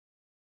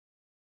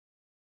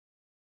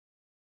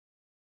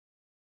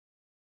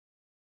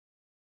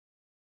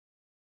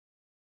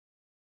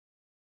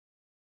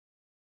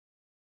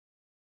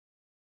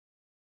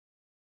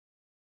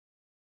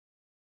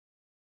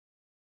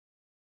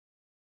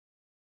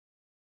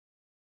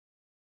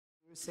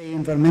USA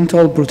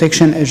Environmental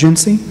Protection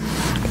Agency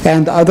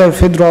and other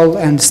federal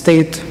and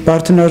state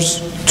partners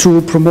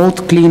to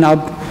promote cleanup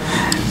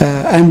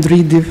and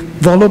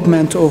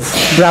redevelopment of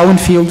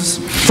brownfields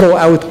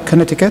throughout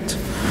Connecticut.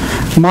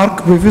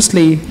 Mark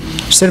previously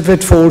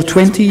served for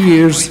 20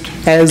 years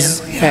as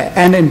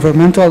an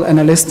environmental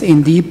analyst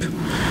in Deep.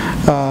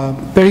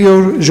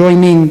 Prior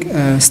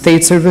joining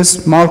state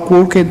service, Mark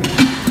worked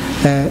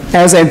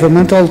as an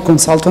environmental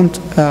consultant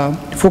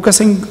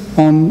focusing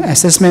on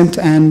assessment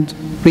and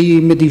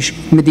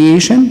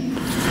remediation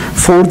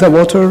for the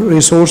Water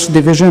Resource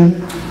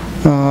Division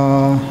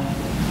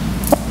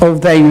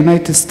of the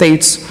United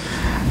States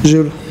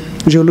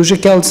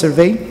Geological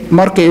Survey.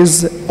 Mark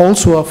is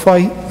also a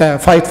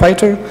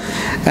firefighter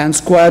and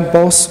squad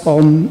boss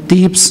on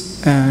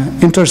Deep's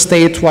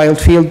interstate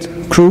wildfield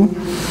crew,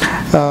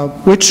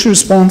 which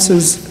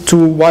responds to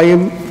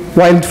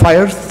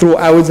wildfire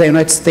throughout the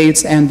United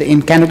States and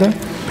in Canada.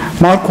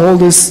 Mark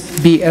holds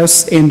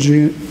BS in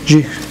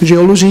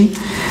geology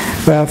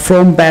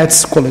from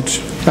Bates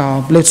College.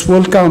 Let's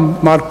welcome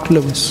Mark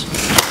Luce.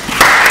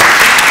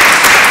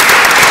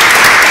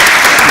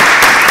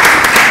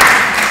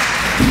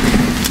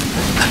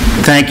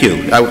 Thank you.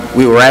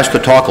 We were asked to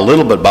talk a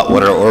little bit about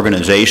what our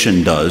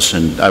organization does,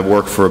 and I've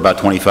worked for about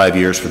 25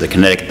 years for the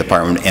Connecticut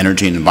Department of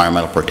Energy and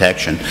Environmental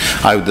Protection.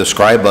 I would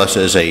describe us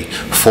as a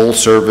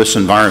full-service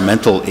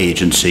environmental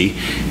agency.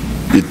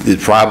 It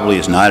probably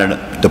is not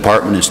a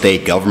department in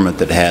state government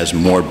that has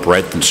more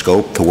breadth and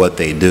scope to what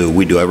they do.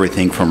 We do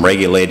everything from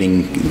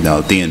regulating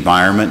the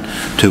environment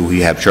to we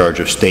have charge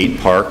of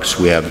state parks,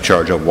 we have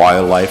charge of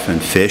wildlife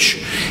and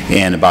fish,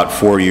 and about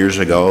 4 years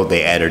ago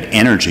they added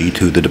energy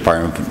to the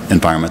Department of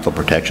Environmental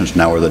Protection. So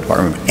now we're the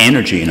Department of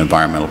Energy and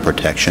Environmental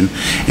Protection,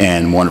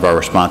 and one of our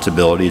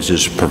responsibilities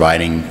is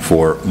providing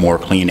for more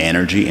clean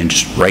energy and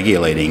just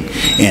regulating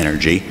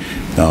energy.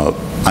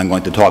 I'm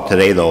going to talk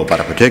today, though, about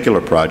a particular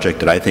project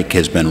that I think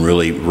has been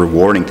really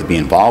rewarding to be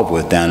involved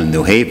with down in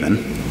New Haven.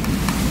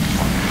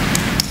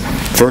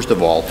 First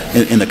of all,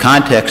 in the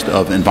context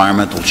of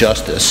environmental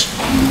justice,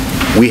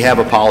 we have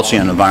a policy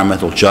on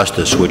environmental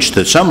justice which,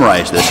 to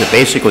summarize this, it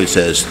basically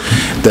says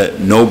that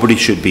nobody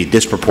should be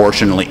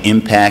disproportionately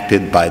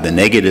impacted by the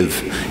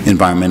negative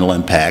environmental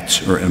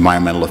impacts or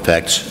environmental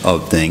effects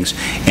of things,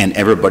 and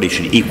everybody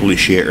should equally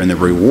share in the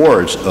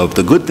rewards of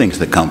the good things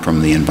that come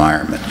from the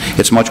environment.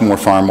 It's much more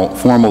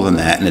formal than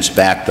that, and it's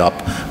backed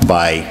up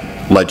by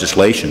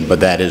legislation, but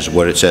that is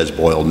what it says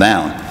boiled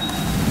down.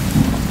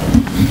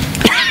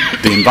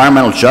 The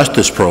Environmental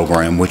Justice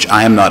Program, which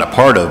I am not a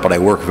part of, but I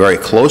work very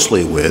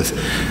closely with,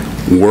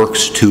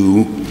 works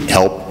to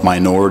help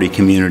minority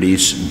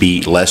communities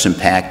be less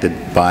impacted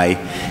by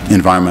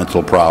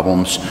environmental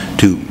problems,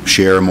 to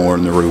share more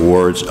in the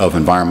rewards of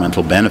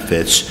environmental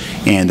benefits.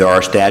 And there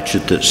are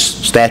statutes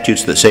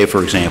that say,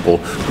 for example,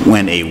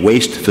 when a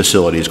waste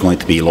facility is going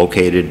to be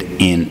located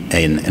in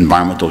an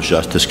environmental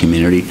justice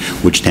community,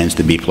 which tends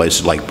to be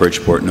places like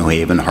Bridgeport, New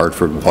Haven,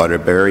 Hartford,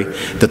 Waterbury,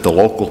 that the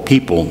local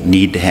people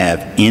need to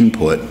have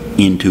input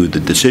into the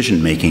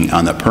decision-making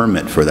on the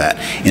permit for that.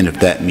 And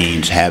if that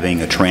means having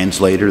a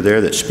translator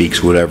there that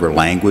speaks whatever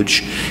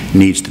language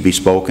needs to be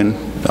spoken,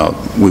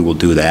 we will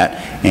do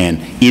that. And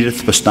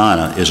Edith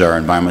Pastana is our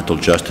environmental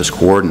justice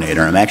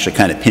coordinator. I'm actually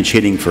kind of pinch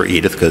hitting for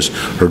Edith because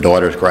her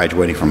daughter is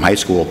graduating from high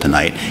school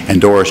tonight.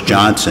 And Doris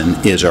Johnson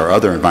is our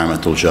other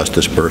environmental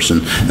justice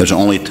person. There's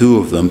only two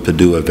of them to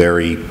do a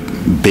very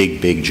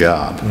big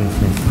job.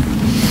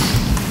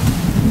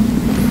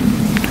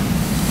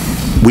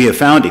 We have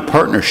found a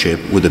partnership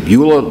with the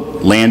Beulah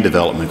Land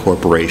Development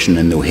Corporation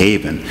in New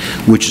Haven,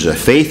 which is a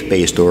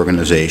faith-based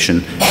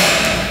organization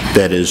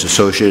that is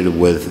associated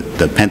with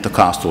the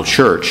Pentecostal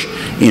Church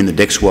in the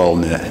Dixwell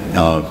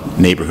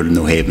neighborhood of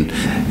New Haven.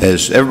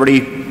 Is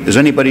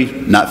anybody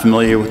not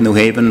familiar with New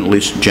Haven, at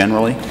least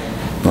generally?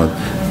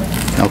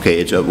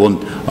 Okay,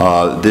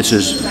 this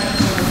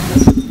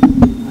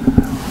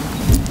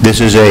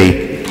is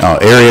a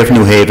area of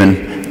New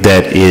Haven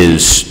that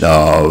is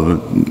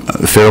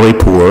fairly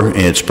poor.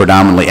 It's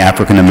predominantly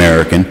African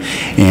American,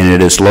 and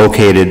it is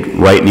located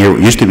right near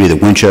what used to be the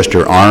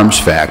Winchester Arms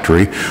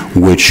Factory,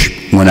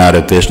 which went out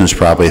of business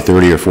probably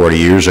 30 or 40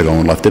 years ago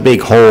and left a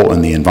big hole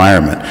in the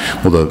environment.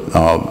 Well,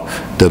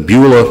 the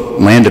Beulah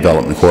Land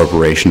Development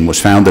Corporation was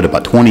founded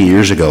about 20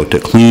 years ago to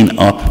clean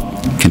up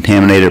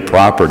contaminated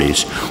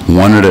properties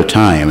one at a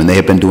time, and they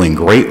have been doing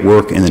great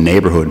work in the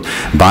neighborhood,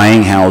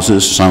 buying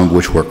houses, some of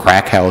which were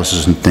crack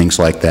houses and things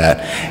like that,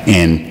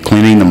 and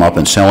cleaning them up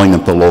and selling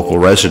them to local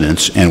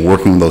residents and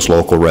working with those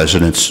local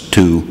residents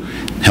to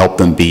help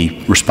them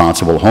be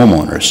responsible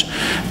homeowners.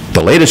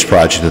 The latest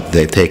project that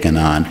they've taken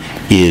on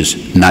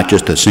is not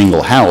just a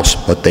single house,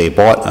 but they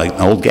bought an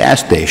old gas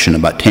station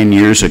about 10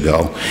 years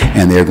ago,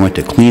 and they're going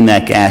to clean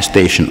that gas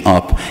station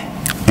up,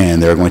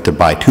 and they're going to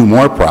buy 2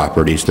 more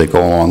properties that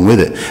go along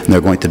with it, and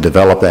they're going to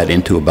develop that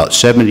into about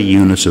 70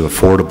 units of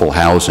affordable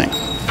housing.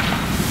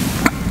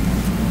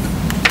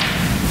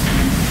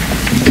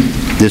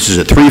 This is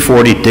at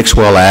 340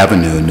 Dixwell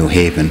Avenue in New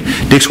Haven.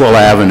 Dixwell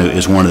Avenue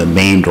is one of the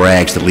main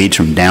drags that leads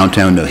from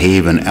downtown New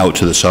Haven out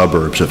to the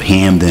suburbs of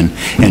Hamden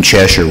and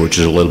Cheshire, which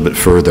is a little bit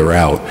further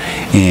out.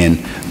 And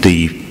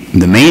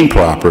the main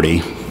property,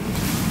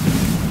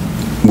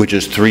 which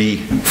is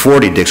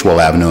 340 Dixwell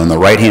Avenue on the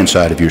right-hand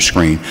side of your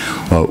screen,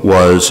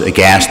 was a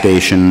gas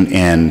station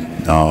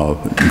and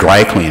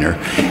dry cleaner.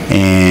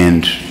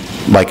 And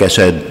like I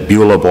said,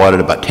 Beulah bought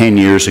it about 10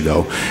 years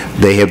ago.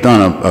 They have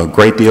done a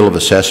great deal of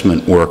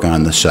assessment work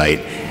on the site,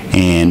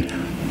 and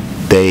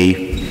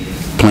they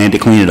plan to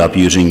clean it up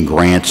using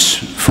grants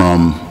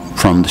from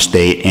the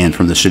state and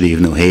from the city of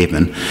New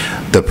Haven.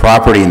 The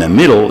property in the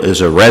middle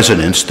is a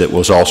residence that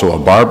was also a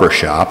barber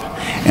shop,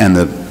 and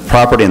the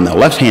property on the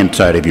left-hand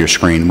side of your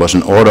screen was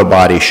an auto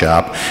body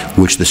shop,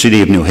 which the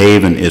city of New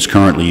Haven is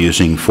currently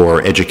using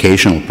for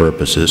educational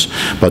purposes,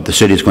 but the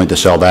city is going to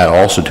sell that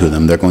also to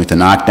them. They're going to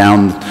knock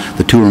down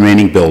the 2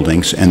 remaining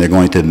buildings, and they're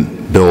going to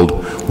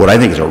build what I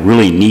think is a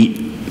really neat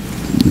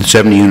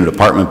 70-unit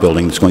apartment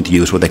building that's going to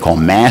use what they call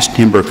mass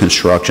timber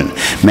construction.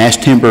 Mass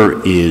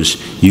timber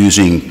is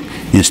using,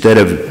 instead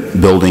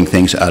of building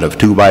things out of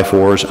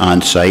 2x4s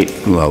on site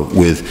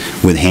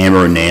with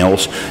hammer and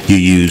nails, you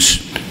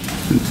use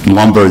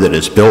lumber that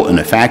is built in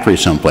a factory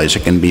someplace.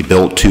 It can be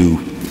built to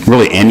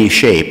really any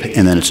shape,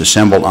 and then it's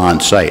assembled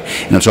on site.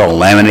 And it's all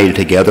laminated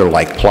together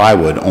like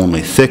plywood, only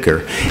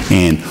thicker.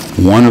 And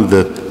one of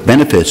the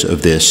benefits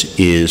of this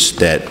is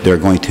that they're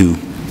going to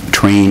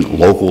train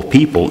local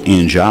people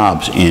in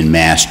jobs in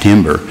mass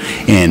timber.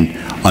 And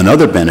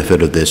another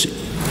benefit of this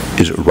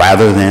is,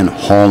 rather than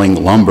hauling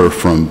lumber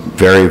from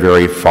very,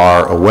 very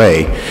far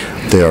away,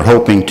 they are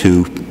hoping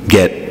to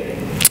get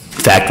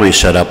factories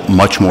set up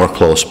much more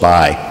close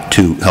by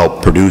to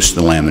help produce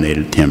the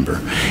laminated timber.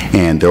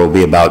 And there will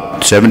be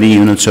about 70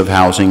 units of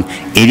housing.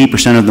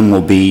 80% of them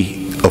will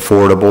be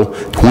affordable.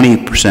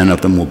 20%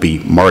 of them will be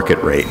market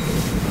rate.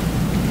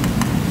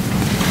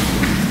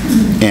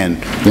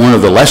 And one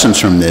of the lessons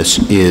from this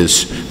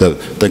is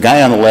the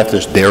guy on the left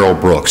is Darrell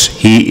Brooks.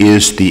 He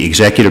is the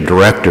executive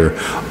director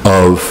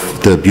of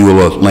the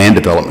Beulah Land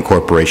Development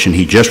Corporation.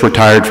 He just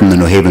retired from the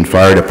New Haven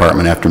Fire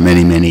Department after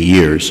many, many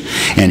years,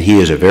 and he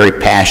is a very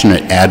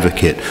passionate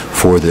advocate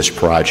for this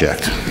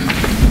project.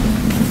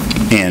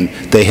 And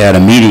they had a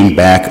meeting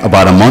back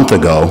about a month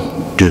ago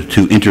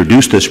to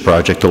introduce this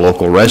project to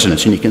local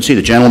residents. And you can see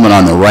the gentleman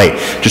on the right,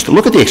 just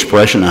look at the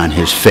expression on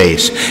his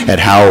face at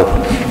how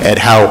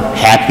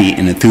happy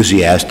and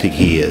enthusiastic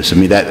he is. I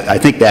mean, I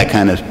think that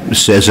kind of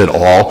says it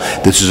all.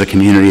 This is a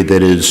community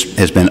that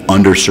has been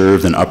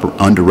underserved and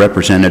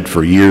underrepresented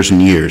for years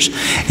and years,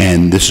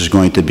 and this is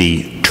going to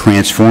be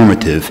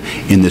transformative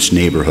in this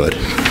neighborhood.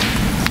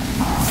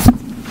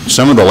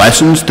 Some of the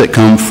lessons that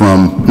come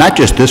from not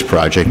just this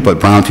project, but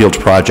Brownfields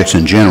projects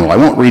in general. I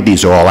won't read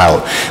these all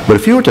out, but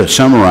if you were to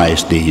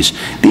summarize these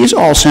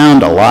all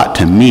sound a lot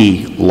to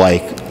me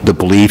like the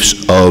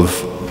beliefs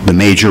of the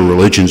major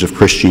religions of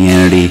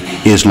Christianity,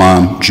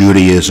 Islam,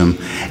 Judaism,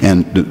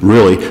 and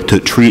really to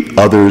treat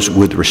others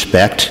with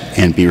respect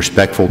and be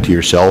respectful to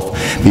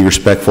yourself, be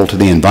respectful to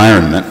the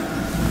environment.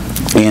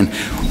 And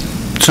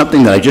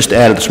something that I just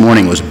added this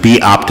morning was be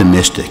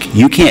optimistic.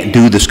 You can't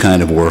do this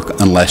kind of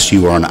work unless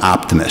you are an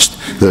optimist.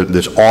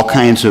 There's all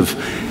kinds of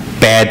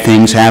bad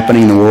things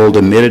happening in the world,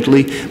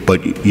 admittedly,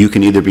 but you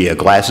can either be a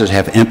glasses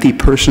half empty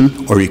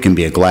person or you can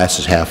be a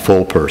glasses half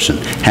full person.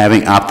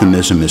 Having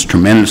optimism is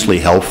tremendously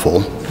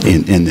helpful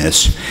in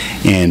this,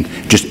 and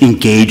just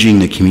engaging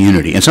the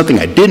community. And something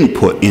I didn't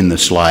put in the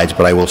slides,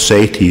 but I will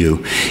say to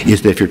you,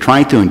 is that if you're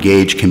trying to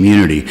engage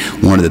community,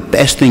 one of the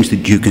best things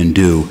that you can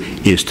do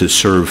is to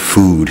serve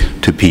food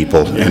to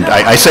people. And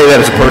I say that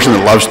as a person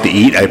that loves to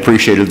eat. I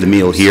appreciated the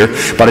meal here,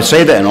 but I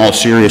say that in all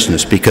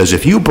seriousness, because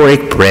if you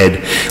break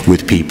bread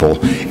with people,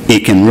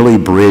 it can really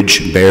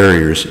bridge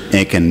barriers, and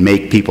it can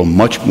make people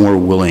much more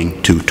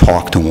willing to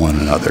talk to one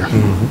another.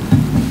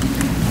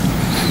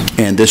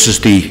 And this is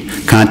the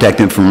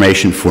contact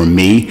information for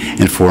me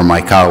and for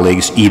my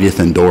colleagues, Edith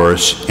and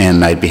Doris,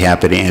 and I'd be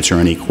happy to answer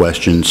any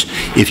questions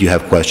if you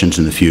have questions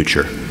in the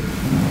future.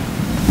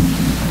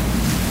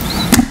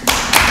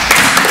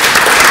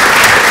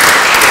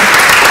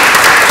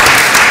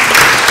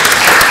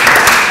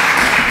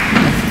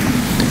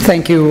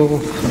 Thank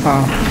you.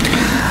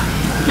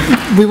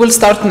 We will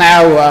start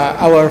now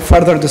our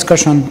further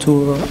discussion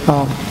to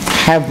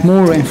have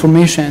more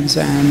information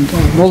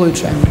and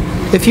knowledge. And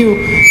if you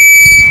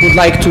would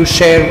like to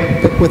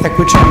share with a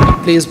question,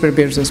 please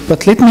prepare this.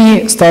 But let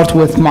me start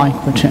with my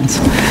questions.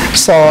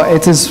 So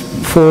it is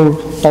for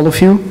all of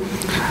you.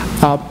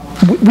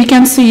 We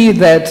can see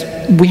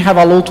that we have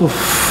a lot of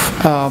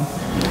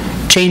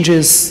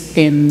changes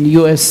in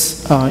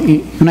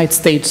United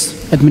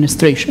States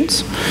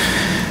administrations.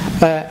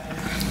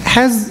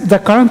 Has the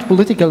current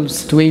political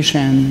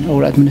situation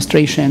or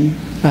administration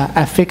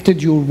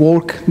affected your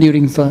work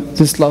during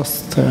this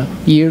last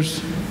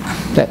years?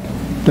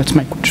 That's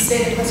my question.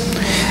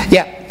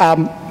 Yeah,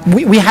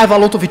 we have a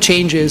lot of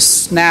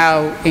changes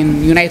now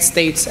in United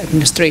States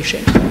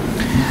administration.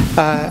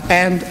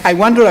 And I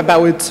wonder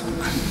about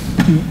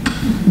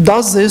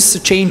Does this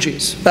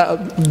changes,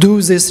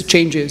 do these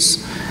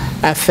changes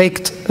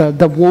affect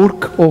the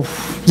work of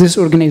this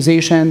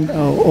organization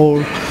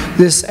or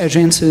these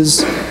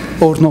agencies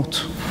or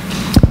not?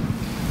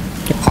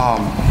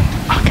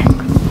 Okay.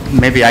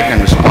 Maybe I can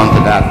respond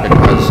to that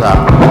because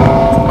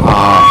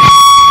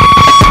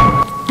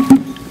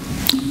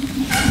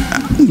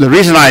the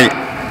reason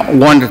I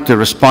wanted to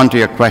respond to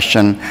your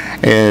question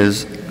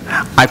is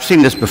I've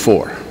seen this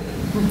before.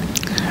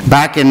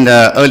 Back in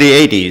the early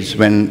 80s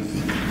when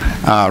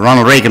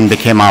Ronald Reagan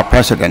became our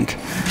president,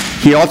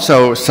 he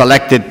also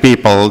selected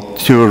people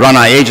to run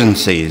our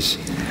agencies,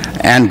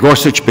 and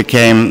Gorsuch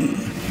became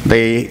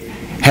the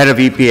head of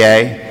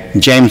EPA,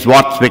 James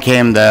Watts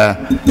became the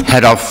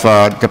head of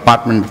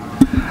Department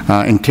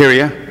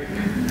Interior,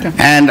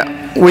 and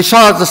we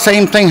saw the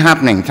same thing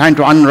happening, trying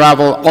to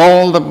unravel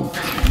all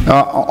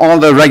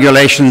the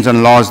regulations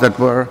and laws that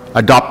were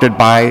adopted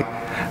by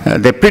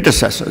their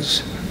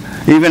predecessors.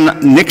 Even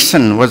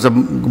Nixon was a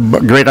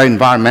greater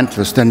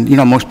environmentalist than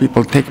most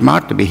people take him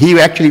out to be. He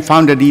actually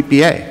founded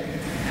EPA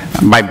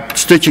by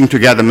stitching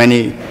together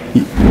many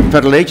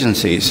federal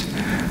agencies.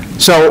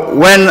 So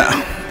when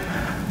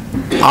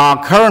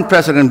our current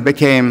president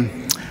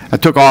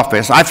took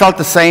office, I felt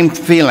the same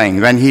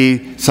feeling when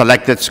he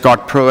selected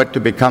Scott Pruitt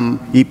to become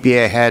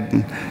EPA head,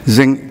 and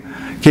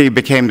he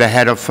became the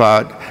head of,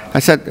 I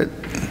said,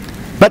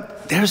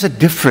 but there's a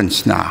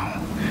difference now.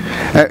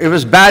 It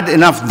was bad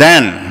enough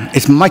then.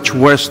 It's much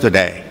worse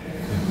today.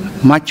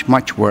 Much,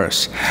 much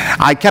worse.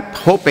 I kept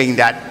hoping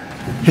that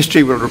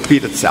history will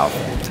repeat itself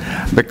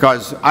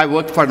because I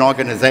worked for an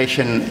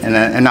organization in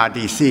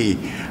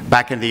NRDC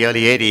back in the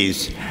early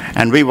 80s,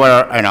 and we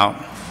were,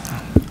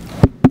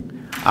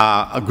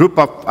 a group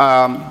of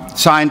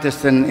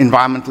scientists and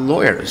environmental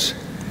lawyers.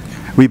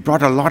 We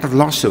brought a lot of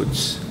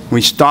lawsuits.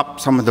 We stopped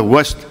some of the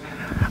worst,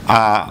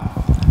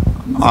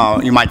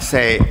 you might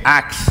say,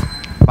 acts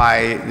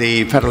by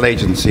the federal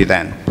agency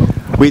then.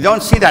 We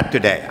don't see that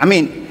today. I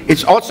mean,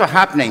 it's also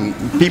happening.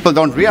 People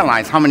don't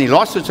realize how many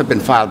lawsuits have been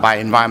filed by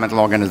environmental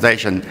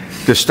organizations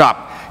to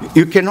stop.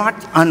 You cannot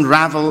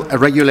unravel a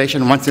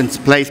regulation once in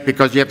place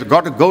because you have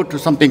got to go to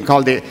something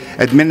called the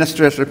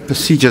Administrative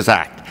Procedures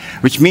Act,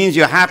 which means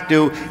you have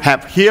to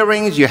have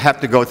hearings, you have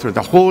to go through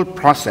the whole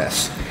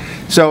process.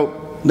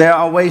 So there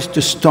are ways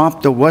to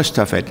stop the worst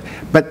of it.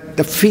 But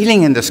the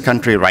feeling in this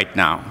country right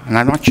now, and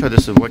I'm not sure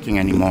this is working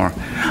anymore,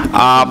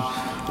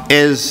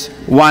 is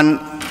one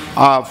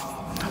of,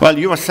 well,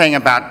 you were saying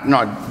about,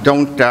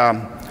 don't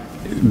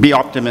be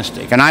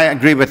optimistic, and I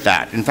agree with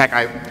that. In fact,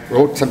 I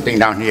wrote something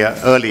down here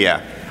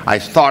earlier. I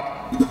thought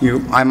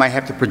I might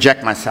have to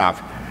project myself.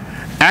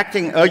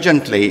 Acting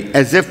urgently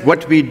as if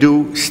what we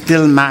do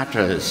still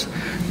matters,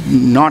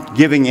 not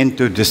giving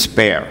into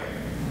despair.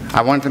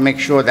 I wanted to make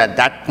sure that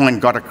that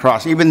point got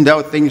across. Even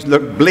though things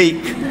look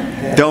bleak,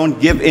 don't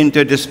give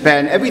into despair.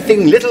 And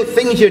everything, little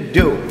things you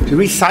do,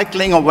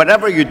 recycling or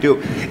whatever you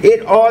do,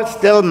 it all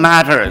still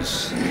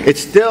matters. It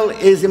still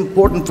is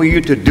important for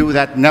you to do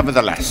that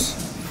nevertheless.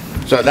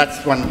 So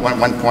that's one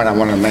point I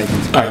want to make.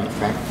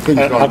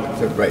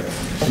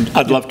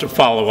 I'd love to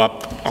follow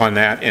up on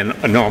that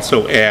and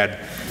also add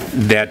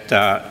that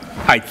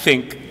I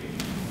think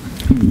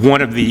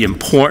one of the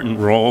important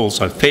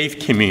roles of faith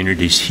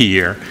communities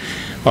here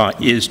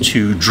is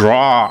to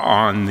draw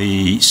on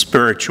the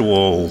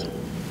spiritual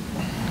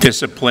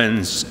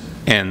disciplines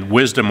and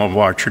wisdom of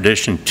our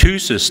tradition to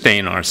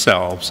sustain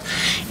ourselves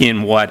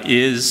in what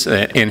is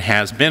and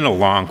has been a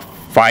long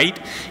fight.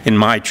 In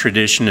my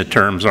tradition, the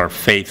terms are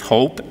faith,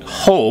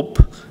 hope,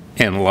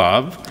 and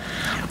love.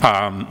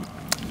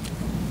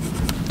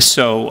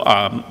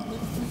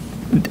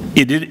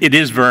 It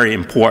is very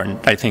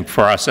important, I think,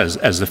 for us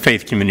as the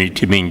faith community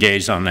to be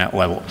engaged on that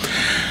level.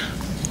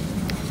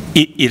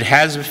 It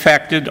has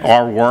affected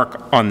our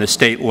work on the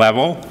state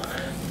level,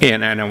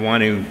 and I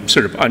want to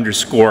sort of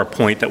underscore a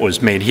point that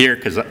was made here,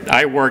 because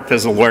I worked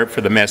as a lawyer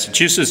for the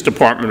Massachusetts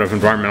Department of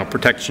Environmental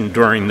Protection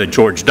during the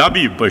George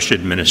W. Bush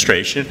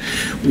administration,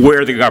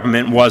 where the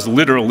government was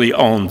literally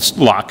owned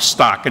lock,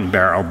 stock, and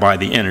barrel by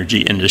the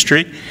energy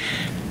industry.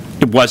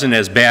 It wasn't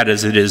as bad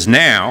as it is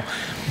now,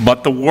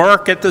 but the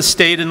work at the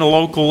state and the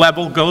local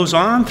level goes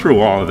on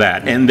through all of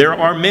that. And there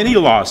are many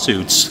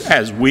lawsuits,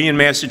 as we in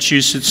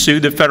Massachusetts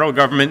sued the federal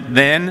government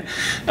then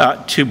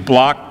to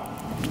block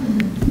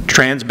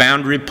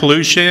transboundary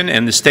pollution,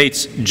 and the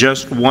states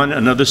just won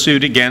another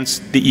suit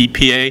against the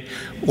EPA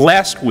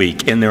last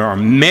week. And there are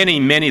many,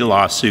 many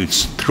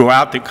lawsuits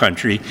throughout the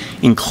country,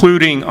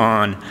 including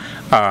on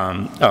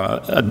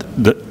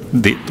the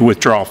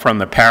withdrawal from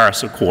the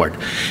Paris Accord.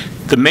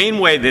 The main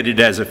way that it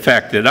has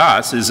affected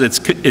us is it's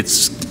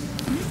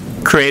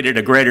created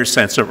a greater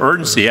sense of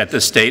urgency at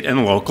the state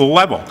and local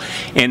level,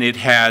 and it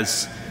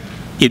has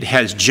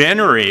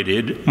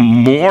generated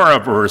more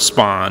of a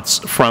response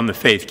from the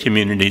faith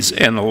communities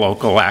and the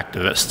local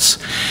activists.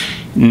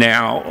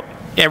 Now,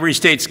 every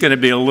state's going to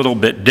be a little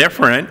bit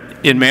different,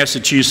 in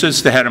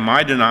Massachusetts, the head of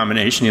my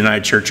denomination, the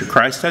United Church of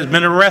Christ, has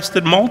been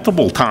arrested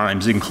multiple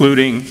times,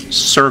 including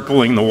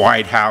circling the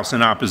White House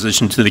in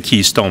opposition to the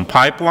Keystone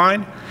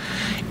Pipeline.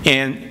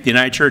 And the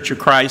United Church of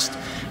Christ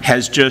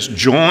has just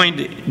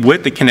joined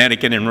with the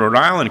Connecticut and Rhode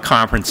Island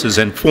conferences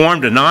and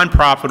formed a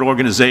nonprofit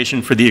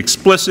organization for the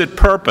explicit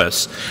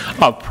purpose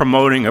of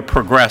promoting a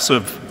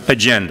progressive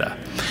agenda.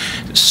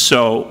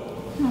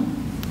 So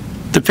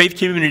the faith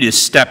community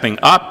is stepping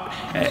up.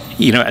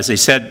 You know, as I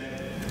said,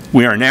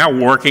 we are now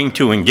working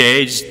to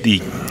engage the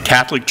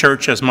Catholic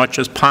Church as much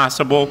as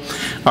possible.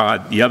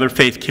 The other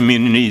faith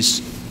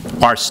communities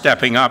are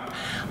stepping up.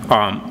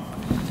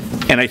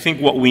 And I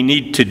think what we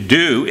need to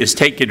do is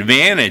take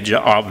advantage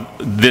of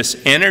this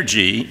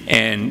energy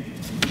and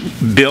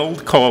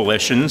build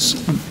coalitions,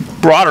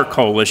 broader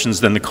coalitions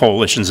than the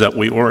coalitions that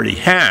we already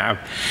have,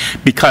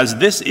 because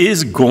this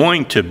is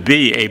going to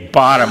be a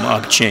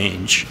bottom-up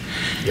change.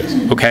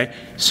 Yes. Okay?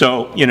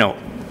 So, you know,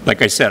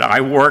 like I said, I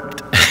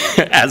worked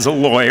as a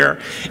lawyer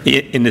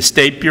in the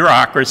state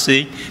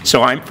bureaucracy,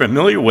 so I'm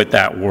familiar with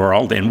that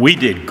world, and we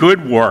did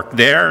good work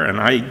there,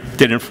 and I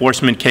did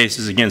enforcement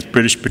cases against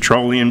British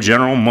Petroleum,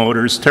 General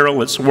Motors,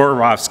 Terrelitz,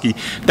 Swarovski.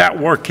 That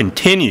work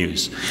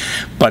continues,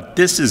 but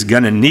this is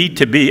going to need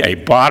to be a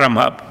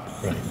bottom-up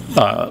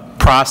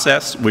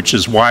process, which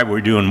is why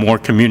we're doing more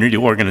community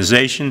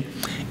organization,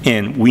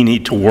 and we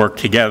need to work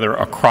together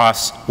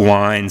across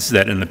lines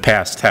that in the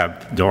past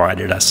have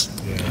divided us.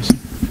 Yes.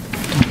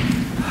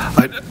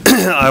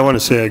 I want to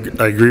say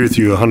I agree with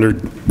you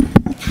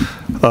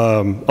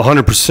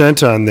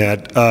 100% on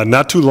that.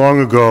 Not too long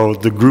ago,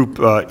 the group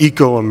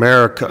Eco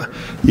America,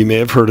 you may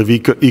have heard of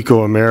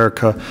Eco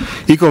America.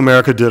 Eco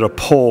America did a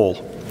poll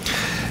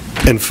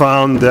and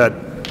found that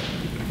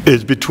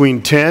it's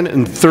between 10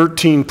 and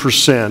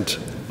 13%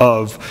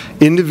 of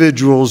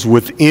individuals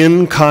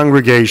within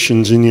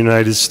congregations in the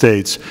United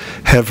States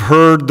have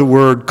heard the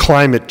word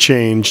climate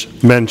change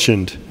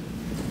mentioned,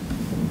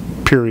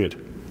 period.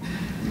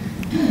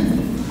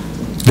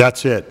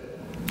 That's it.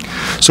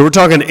 So we're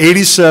talking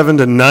 87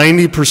 to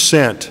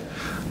 90%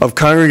 of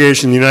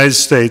congregations in the United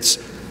States,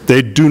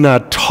 they do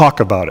not talk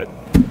about it.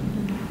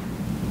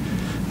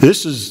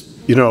 This is,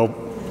 you know,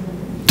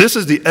 this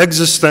is the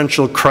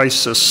existential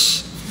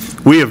crisis.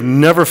 We have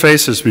never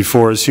faced this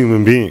before as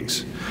human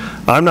beings.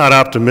 I'm not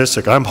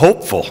optimistic. I'm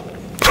hopeful,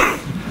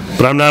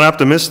 but I'm not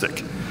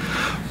optimistic.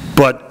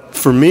 But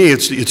for me,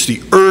 it's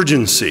the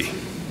urgency.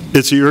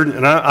 It's the urgency.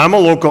 And I'm a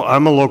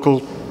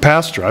local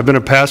pastor. I've been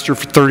a pastor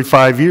for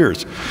 35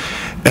 years.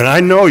 And I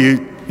know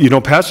you know,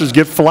 pastors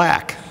get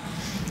flack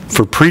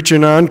for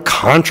preaching on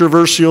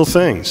controversial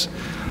things.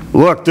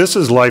 Look, this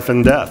is life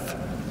and death.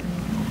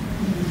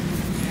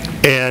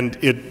 And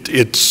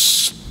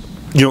it's,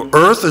 you know,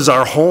 earth is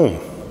our home.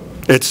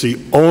 It's the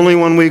only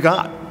one we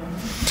got.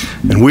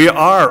 And we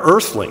are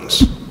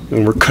earthlings.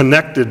 And we're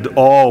connected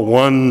all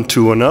one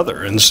to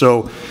another. And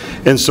so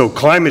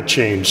climate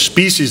change,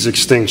 species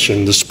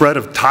extinction, the spread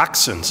of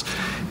toxins,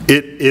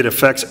 it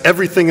affects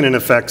everything, and it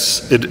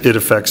affects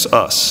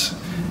us.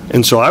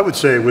 And so I would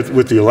say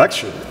with the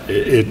election,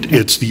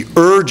 it's the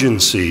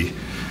urgency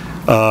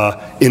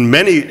in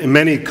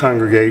many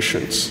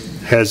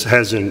congregations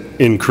has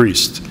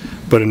increased,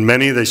 but in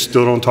many they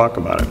still don't talk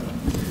about it.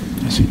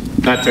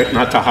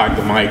 Not to hog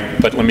the mic,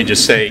 but let me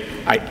just say,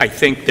 I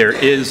think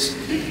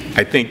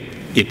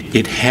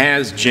it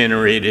has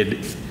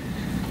generated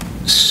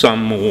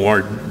some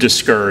more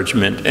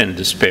discouragement and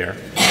despair,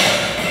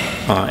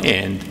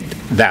 and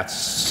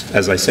that's,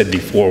 as I said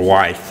before,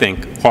 why I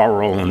think our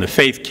role in the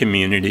faith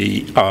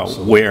community,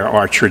 where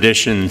our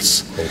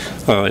traditions,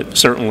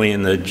 certainly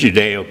in the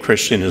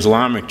Judeo-Christian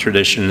Islamic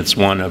tradition, it's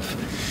one of,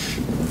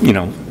 you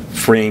know,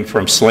 being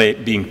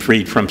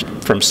freed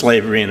from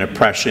slavery and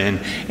oppression,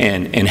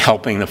 and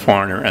helping the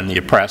foreigner and the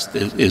oppressed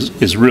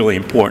is really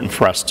important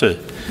for us to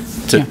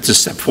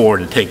step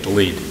forward and take the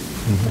lead.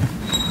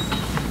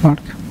 Mark?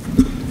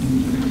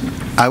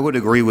 I would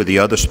agree with the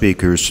other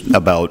speakers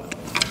about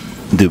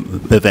the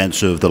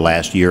events of the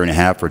last year and a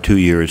half or 2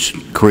 years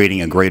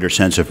creating a greater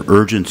sense of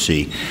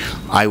urgency.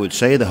 I would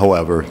say,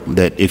 however,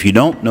 that if you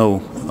don't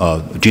know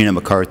Gina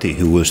McCarthy,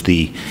 who was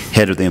the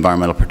head of the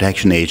Environmental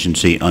Protection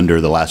Agency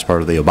under the last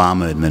part of the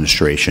Obama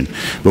administration,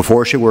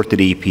 before she worked at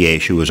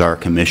EPA, she was our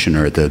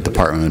commissioner at the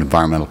Department of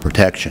Environmental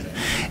Protection.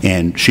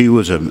 And she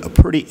was a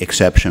pretty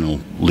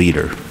exceptional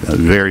leader, a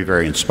very,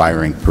 very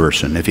inspiring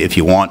person. If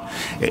you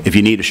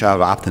need a shot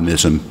of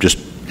optimism, just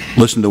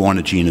listen to one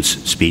of Gina's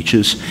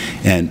speeches.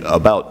 And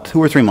about 2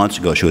 or 3 months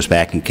ago, she was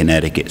back in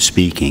Connecticut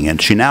speaking,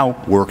 and she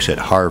now works at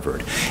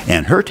Harvard.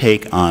 And her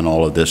take on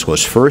all of this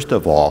was, first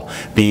of all,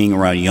 being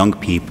around young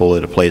people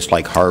at a place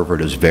like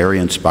Harvard is very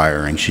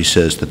inspiring. She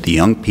says that the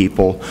young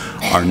people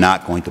are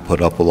not going to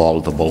put up with all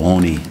of the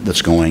baloney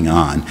that's going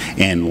on.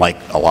 And like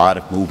a lot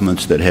of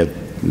movements that have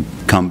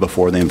come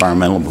before the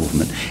environmental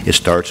movement, it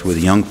starts with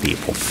young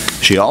people.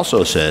 She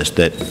also says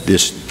that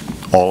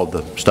all of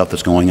the stuff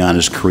that's going on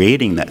is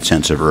creating that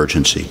sense of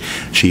urgency.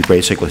 She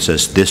basically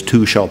says this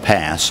too shall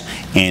pass,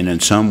 and in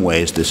some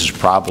ways this is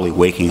probably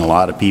waking a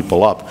lot of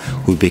people up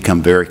who've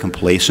become very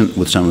complacent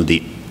with some of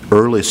the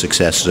early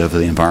successes of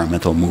the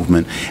environmental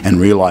movement and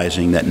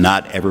realizing that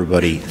not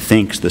everybody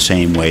thinks the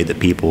same way that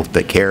people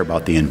that care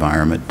about the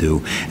environment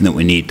do, and that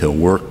we need to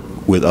work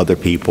with other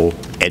people,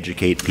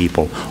 educate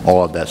people,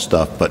 all of that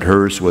stuff. But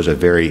hers was a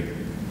very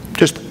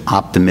just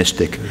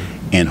optimistic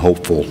and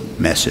hopeful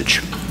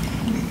message.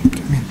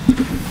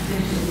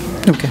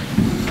 Okay,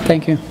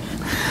 thank you.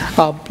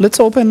 Let's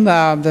open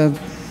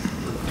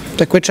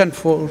the question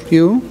for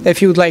you,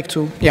 if you would like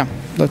to. Yeah,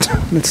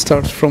 let's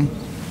start from.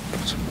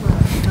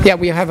 Yeah,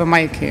 we have a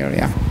mic here.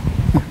 Yeah,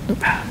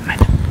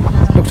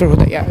 Dr.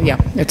 Huda. Yeah,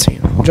 it's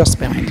you, just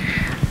behind.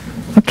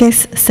 Okay,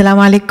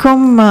 assalamu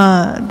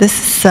alaikum. This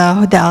is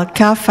Huda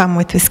Al-Kaf. I'm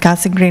with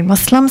Wisconsin Green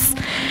Muslims,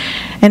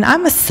 and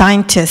I'm a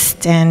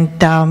scientist, and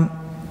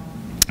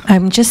I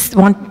just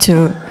want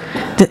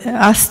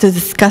us to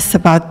discuss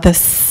about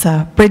this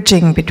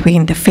bridging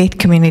between the faith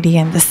community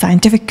and the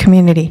scientific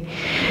community,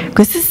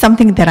 because this is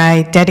something that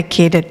I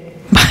dedicated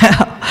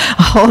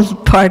a whole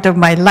part of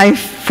my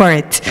life for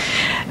it,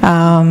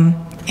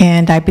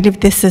 and I believe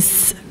this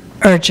is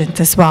urgent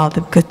as well,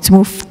 because to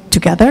move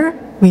together,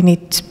 we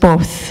need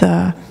both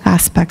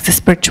aspects, the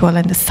spiritual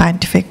and the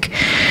scientific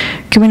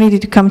community,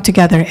 to come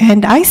together.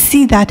 And I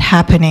see that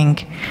happening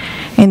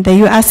in the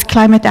U.S.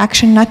 Climate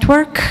Action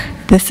Network.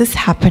 This is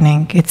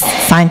happening. It's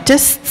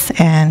scientists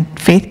and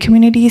faith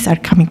communities are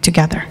coming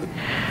together.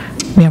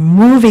 We are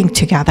moving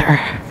together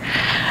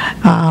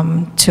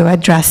to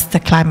address the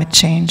climate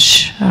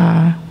change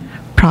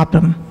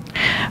problem.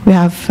 We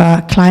have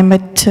a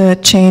climate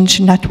change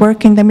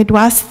network in the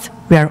Midwest.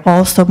 We are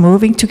also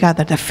moving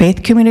together. The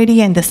faith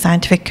community and the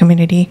scientific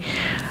community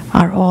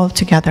are all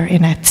together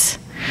in it.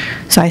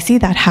 So I see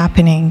that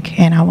happening,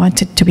 and I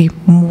want it to be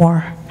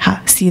more,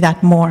 see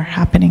that more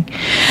happening.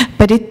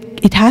 But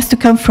it has to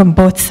come from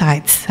both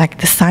sides. Like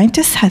the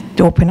scientists have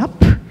to open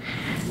up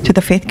to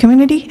the faith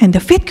community, and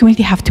the faith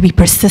community have to be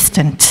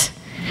persistent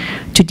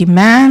to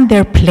demand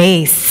their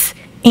place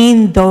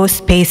in those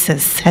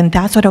spaces, and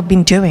that's what I've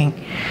been doing.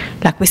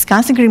 Like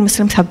Wisconsin Green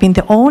Muslims have been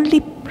the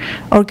only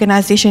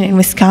organization in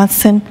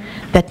Wisconsin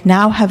that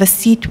now have a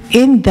seat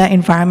in the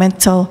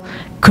environmental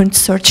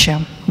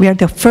consortium. We are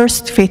the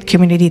first faith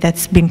community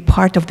that's been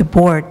part of the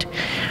board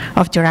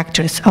of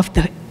directors of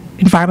the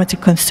environmental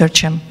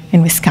consortium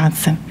in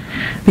Wisconsin.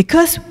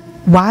 Because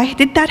why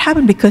did that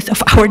happen? Because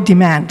of our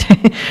demand.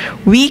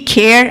 We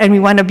care and we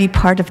want to be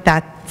part of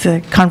that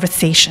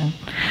conversation.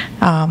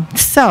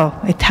 So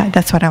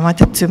that's what I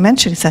wanted to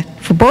mention, is that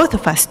for both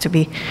of us to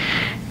be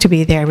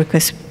there,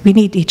 because we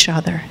need each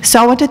other.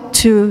 So I wanted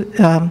to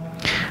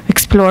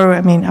explore,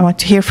 I want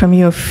to hear from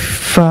you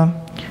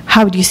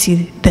how do you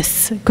see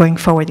this going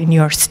forward in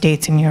your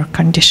states, in your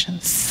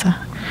conditions?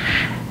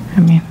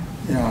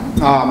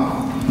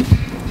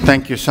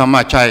 Thank you so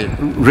much. I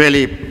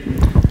really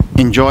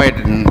enjoyed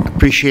and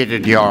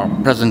appreciated your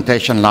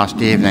presentation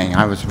last evening.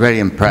 I was very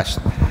impressed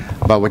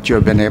by what you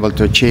have been able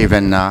to achieve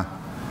in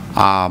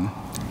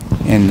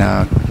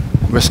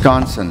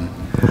Wisconsin.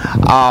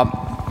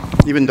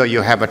 Even though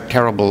you have a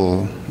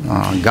terrible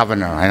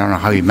governor, I don't know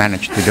how he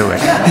managed to do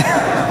it.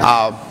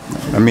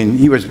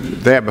 He was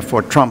there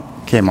before Trump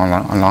came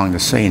along the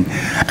scene.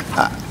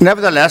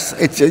 Nevertheless,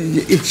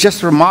 it's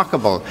just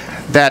remarkable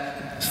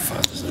that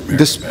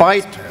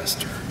despite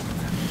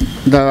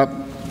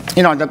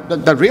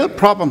the real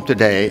problem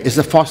today is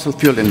the fossil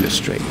fuel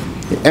industry.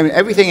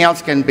 Everything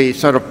else can be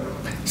sort of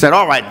said,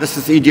 all right, this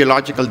is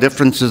ideological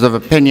differences of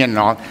opinion and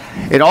all.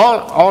 It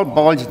all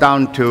boils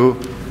down to,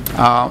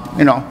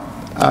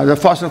 the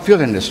fossil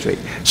fuel industry.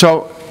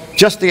 So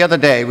just the other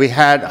day, we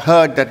had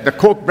heard that the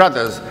Koch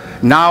brothers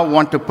now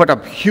want to put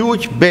up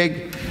huge,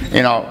 big,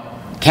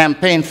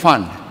 campaign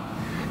fund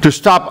to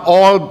stop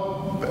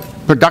all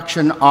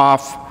production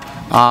of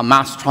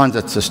mass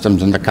transit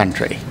systems in the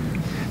country.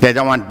 They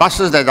don't want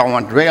buses, they don't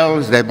want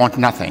rails, they want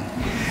nothing.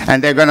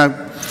 And they're going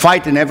to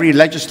fight in every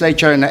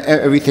legislature and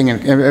everything,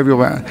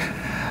 everywhere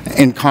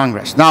in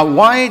Congress. Now,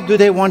 why do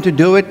they want to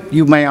do it,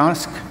 you may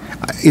ask?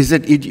 Is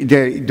it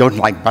they don't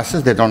like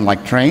buses, they don't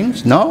like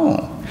trains?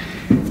 No.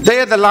 They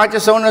are the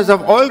largest owners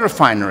of oil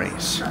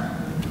refineries.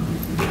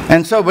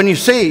 And so when you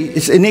see,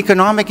 it's an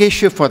economic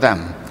issue for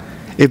them.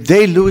 If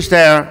they lose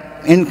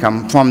their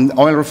income from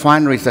oil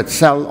refineries that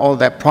sell all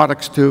their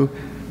products to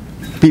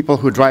people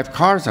who drive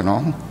cars and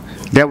all,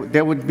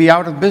 they would be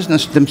out of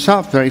business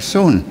themselves very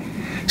soon.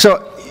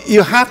 So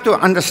you have to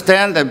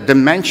understand the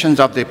dimensions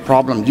of the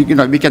problem.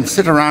 We can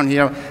sit around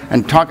here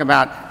and talk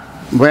about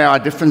where our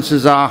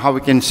differences are, how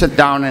we can sit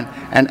down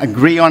and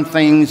agree on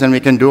things, and we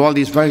can do all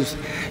these various.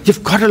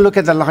 You've got to look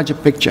at the larger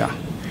picture.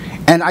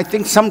 And I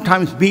think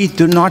sometimes we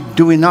do not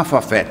do enough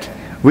of it.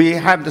 We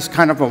have this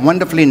kind of a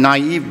wonderfully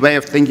naive way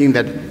of thinking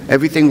that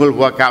everything will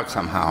work out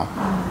somehow.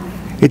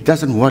 It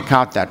doesn't work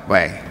out that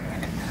way.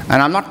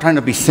 And I'm not trying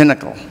to be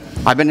cynical.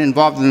 I've been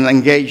involved and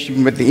engaged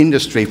with the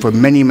industry for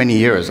many, many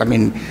years.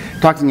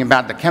 Talking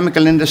about the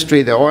chemical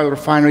industry, the oil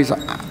refineries,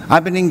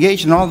 I've been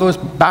engaged in all those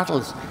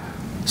battles.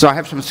 So I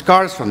have some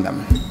scars from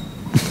them.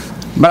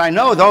 But I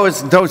know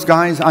those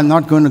guys are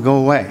not going to go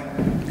away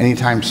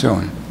anytime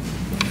soon.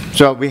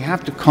 So we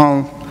have to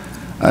call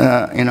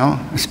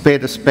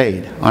a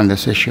spade on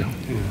this issue.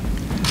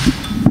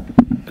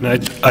 And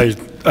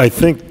I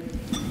think,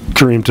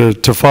 Karim,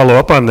 to follow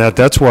up on that,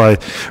 that's why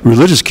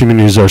religious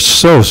communities are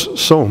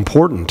so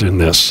important in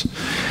this.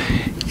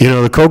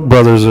 The Koch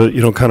brothers,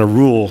 kind of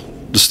rule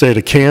the state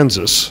of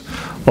Kansas,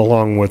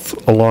 along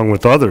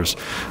with others.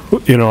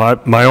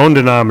 My own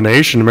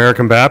denomination,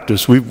 American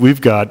Baptist,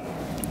 we've got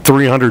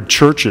 300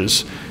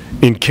 churches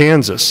in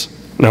Kansas.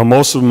 Now,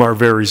 most of them are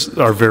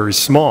very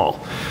small,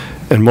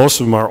 and most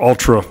of them are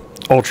ultra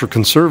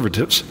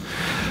conservatives.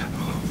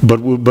 But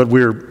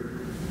we're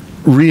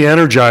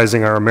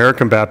re-energizing our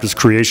American Baptist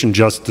Creation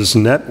Justice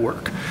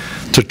Network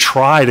to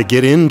try to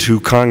get into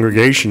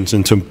congregations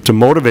and to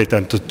motivate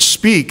them to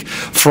speak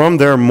from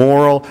their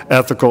moral,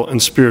 ethical,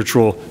 and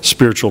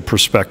spiritual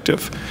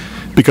perspective.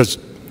 Because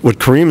what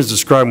Karim is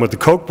describing, what the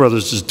Koch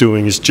brothers is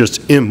doing, is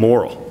just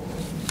immoral.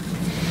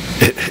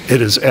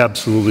 It is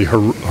absolutely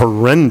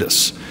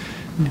horrendous.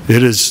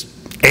 It is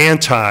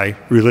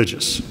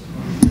anti-religious.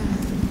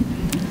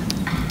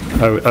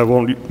 I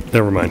won't,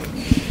 never mind.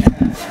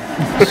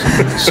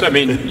 So,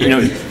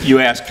 you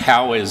ask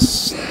how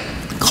is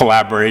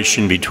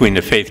collaboration between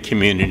the faith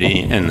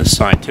community and the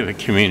scientific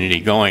community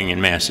going in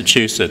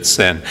Massachusetts,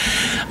 and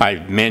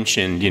I've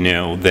mentioned,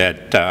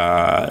 that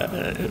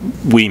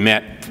we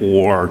met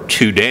for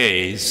 2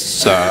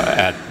 days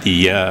at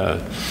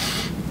the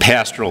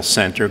Pastoral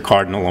Center,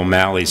 Cardinal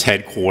O'Malley's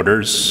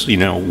headquarters,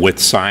 with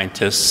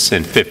scientists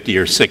and 50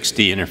 or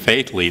 60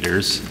 interfaith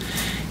leaders.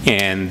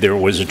 And there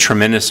was a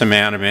tremendous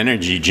amount of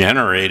energy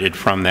generated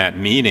from that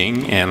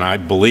meeting, and I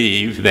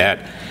believe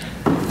that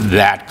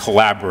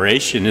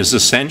collaboration is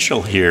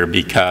essential here,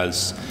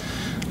 because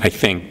I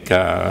think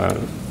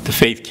the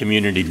faith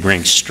community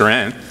brings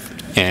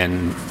strength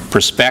and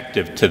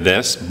perspective to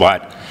this,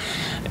 but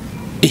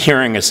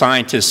hearing a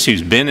scientist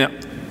who's been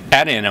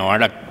at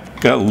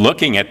Antarctica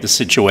looking at the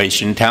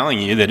situation, telling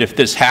you that if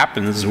this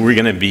happens, we're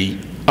going to be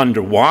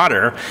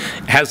underwater,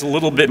 has a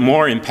little bit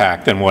more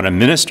impact than what a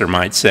minister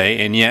might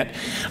say, and yet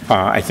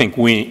I think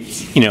we,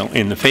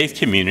 in the faith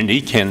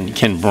community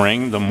can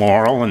bring the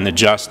moral and the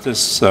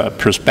justice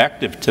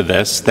perspective to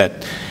this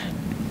that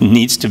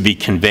needs to be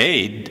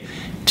conveyed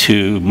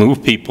to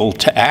move people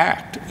to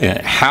act.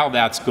 How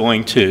that's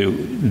going to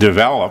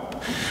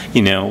develop,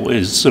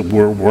 is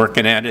we're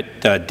working at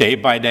it day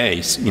by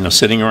day,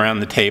 sitting around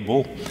the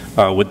table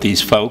with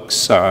these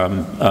folks,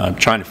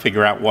 trying to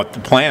figure out what the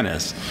plan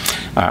is.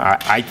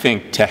 I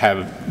think to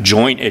have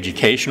joint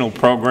educational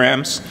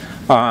programs,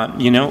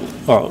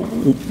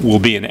 will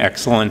be an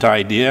excellent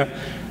idea.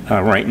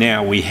 Right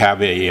now we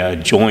have a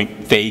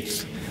joint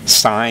faith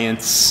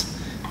science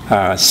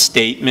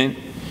statement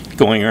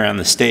going around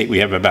the state. We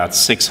have about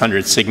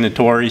 600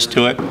 signatories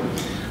to it.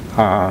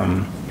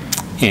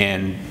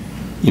 And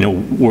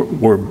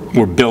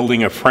we're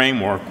building a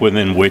framework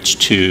within which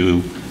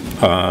to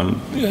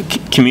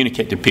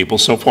communicate to people.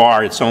 So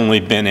far, it's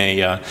only been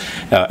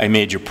a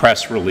major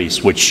press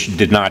release, which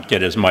did not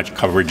get as much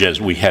coverage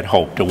as we had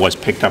hoped. It was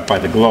picked up by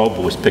the Globe,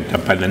 it was picked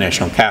up by the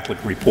National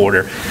Catholic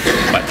Reporter,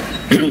 but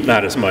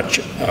not as much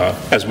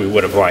as we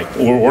would have liked.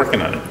 We're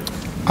working on it.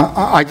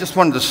 I just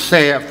wanted to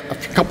say a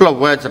couple of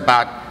words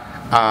about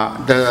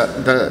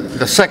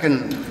the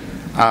second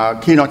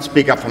keynote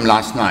speaker from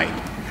last night,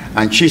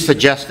 and she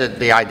suggested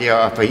the idea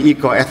of an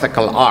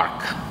eco-ethical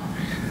arc,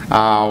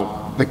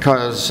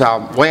 because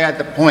we're at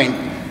the point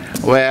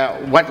where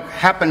what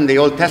happened in the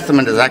Old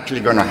Testament is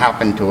actually going to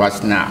happen to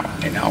us now,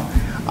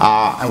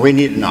 and we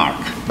need an arc.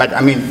 But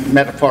I mean,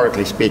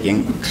 metaphorically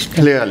speaking,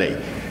 clearly.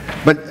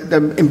 But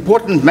the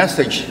important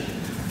message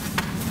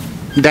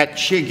that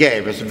she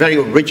gave is a very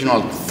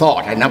original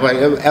thought. I never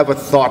ever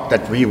thought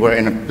that we were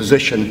in a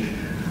position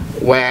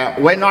where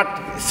we're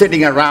not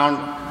sitting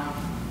around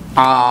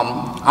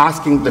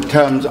asking the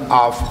terms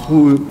of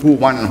who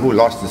won and who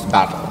lost this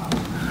battle.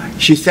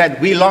 She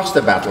said, we lost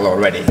the battle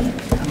already.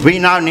 We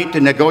now need to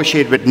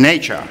negotiate with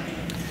nature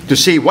to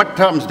see what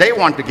terms they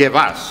want to give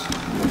us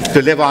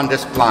to live on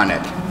this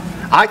planet.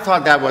 I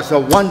thought that was a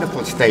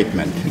wonderful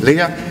statement.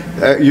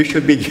 Leah, you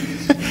should be...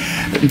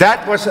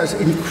 That was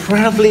an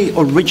incredibly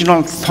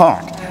original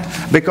thought,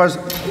 because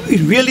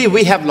really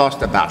we have lost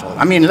the battle.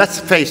 I mean, let's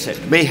face it,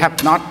 we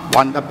have not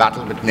won the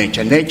battle with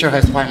nature. Nature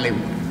has finally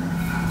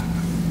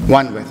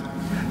won with.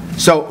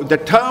 So the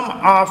term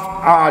of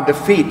our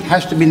defeat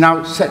has to be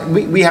now set.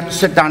 We have to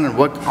sit down and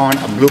work on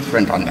a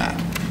blueprint on that.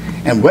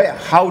 And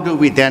how do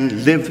we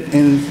then live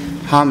in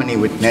harmony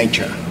with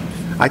nature?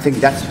 I think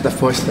that's the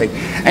first thing.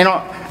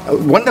 A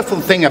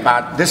wonderful thing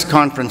about this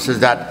conference is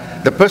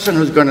that the person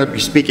who's going to be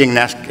speaking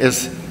next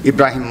is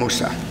Ibrahim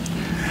Musa.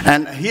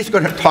 And he's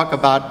going to talk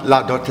about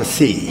Laudato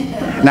Si.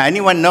 Now,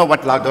 anyone know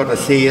what Laudato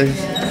Si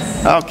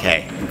is?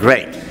 Okay,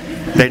 great.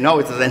 They know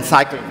it's an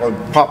encyclical,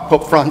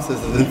 Pope Francis'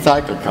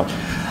 encyclical.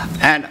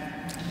 And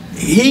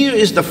he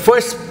is the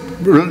first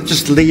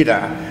religious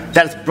leader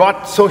that's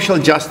brought social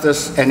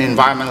justice and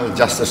environmental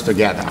justice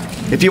together.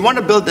 If you want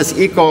to build this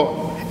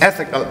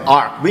eco-ethical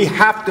arc, we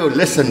have to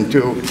listen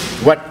to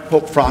what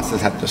Pope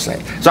Francis had to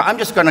say. So I'm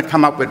just going to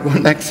come up with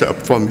one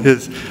excerpt from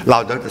his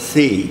Laudato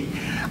Si.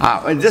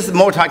 This is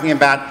more talking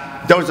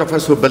about those of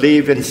us who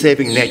believe in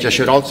saving nature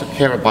should also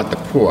care about the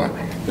poor,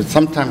 but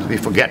sometimes we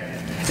forget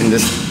in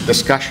this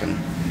discussion.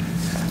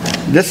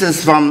 This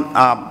is from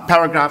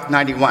paragraph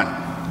 91.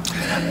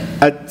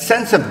 A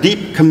sense of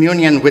deep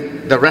communion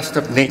with the rest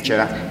of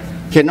nature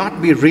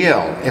cannot be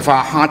real if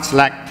our hearts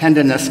lack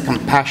tenderness,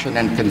 compassion,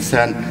 and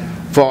concern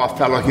for our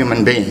fellow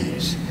human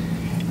beings.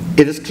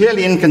 It is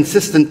clearly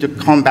inconsistent to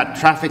combat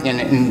trafficking in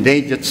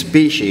endangered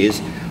species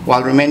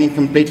while remaining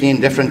completely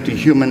indifferent to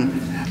human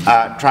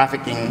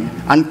trafficking,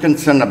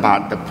 unconcerned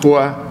about the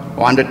poor,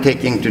 or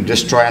undertaking to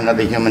destroy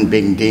another human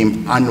being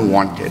deemed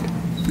unwanted.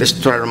 This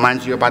story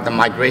reminds you about the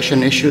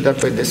migration issue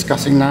that we're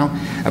discussing now,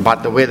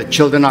 about the way the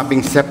children are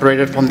being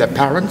separated from their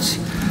parents.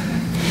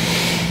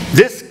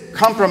 This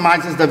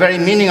compromises the very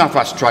meaning of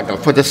our struggle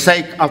for the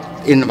sake of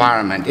the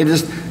environment. It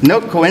is no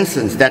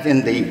coincidence that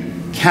in the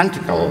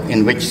canticle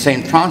in which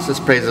St. Francis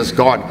praises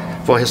God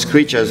for his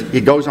creatures,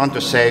 he goes on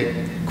to say,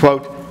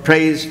 quote,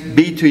 "Praise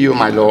be to you,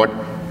 my Lord,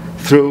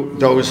 through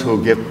those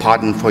who give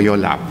pardon for your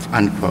love,"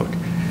 unquote.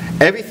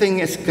 Everything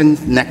is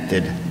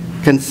connected.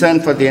 Concern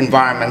for the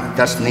environment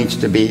thus needs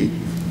to be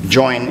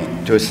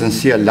joined to a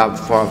sincere love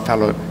for our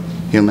fellow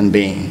human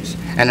beings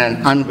and an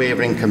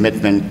unwavering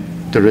commitment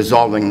to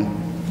resolving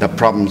the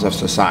problems of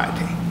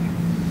society.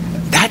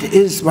 That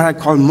is what I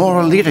call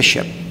moral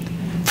leadership.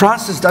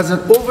 Francis does it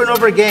over and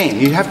over again.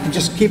 You have to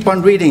just keep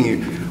on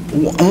reading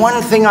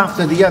one thing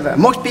after the other.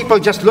 Most people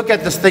just look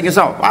at this thing as,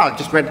 oh, wow, I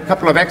just read a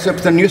couple of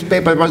excerpts in the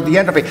newspaper, it was the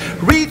end of it.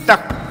 Read the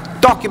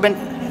document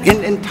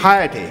in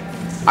entirety.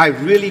 I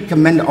really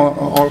commend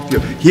all of you.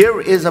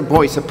 Here is a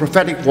voice, a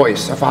prophetic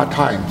voice of our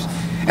times,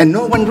 and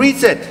no one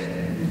reads it.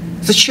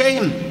 It's a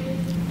shame.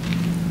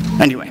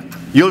 Anyway,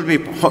 you'll be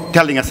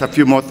telling us a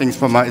few more things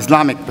from an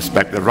Islamic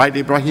perspective, right,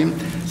 Ibrahim?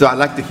 So I'd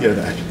like to hear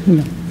that.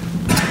 Yeah.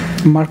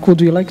 Marco,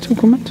 do you like to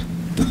comment?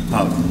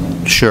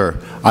 Sure.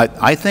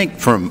 I think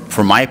from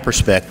my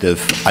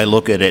perspective, I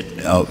look at it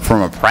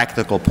from a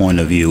practical point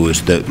of view,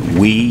 is that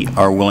we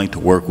are willing to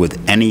work with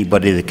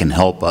anybody that can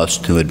help us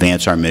to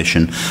advance our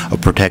mission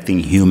of protecting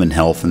human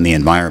health and the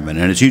environment.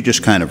 And as you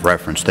just kind of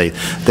referenced,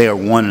 they are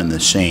one and the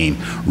same,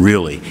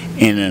 really.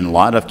 And in a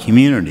lot of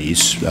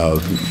communities,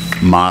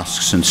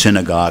 mosques and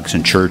synagogues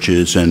and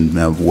churches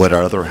and what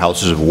are other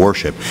houses of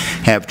worship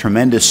have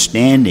tremendous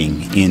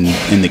standing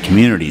in the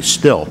community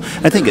still.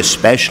 I think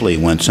especially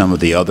when some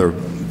of the other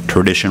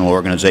traditional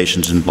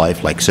organizations in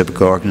life, like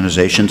civic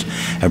organizations,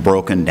 have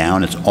broken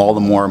down, it's all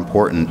the more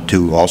important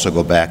to also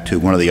go back to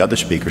one of the other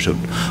speakers who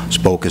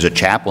spoke as a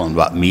chaplain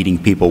about meeting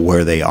people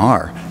where they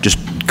are, just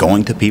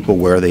going to people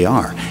where they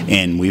are.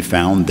 And we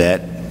found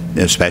that,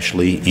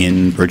 especially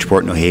in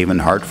Bridgeport, New Haven,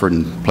 Hartford,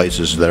 and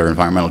places that are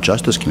environmental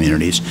justice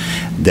communities,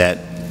 that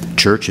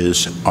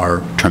churches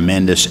are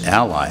tremendous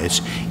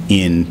allies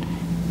in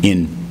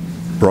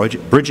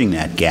bridging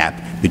that gap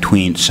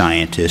between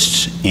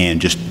scientists and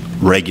just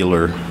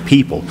regular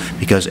people,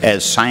 because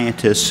as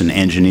scientists and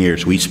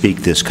engineers, we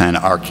speak this kind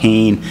of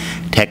arcane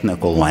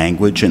technical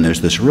language, and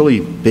there's this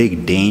really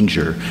big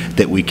danger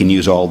that we can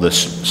use all this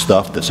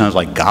stuff that sounds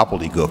like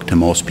gobbledygook to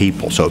most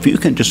people. So if you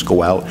can just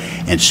go out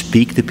and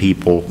speak to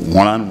people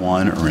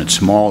one-on-one or in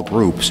small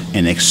groups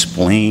and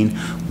explain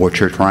what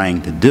you're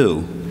trying to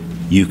do,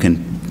 you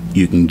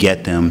can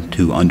get them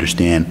to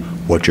understand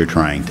what you're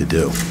trying to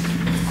do.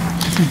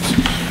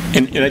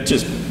 And it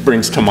just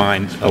brings to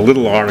mind a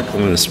little article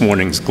in this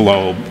morning's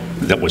Globe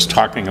that was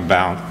talking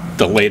about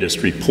the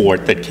latest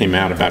report that came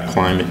out about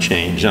climate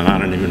change, and I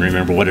don't even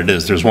remember what it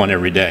is. There's one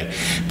every day.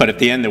 But at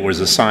the end, there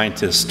was a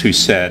scientist who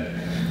said,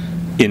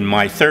 in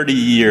my 30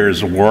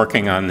 years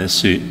working on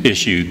this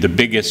issue, the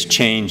biggest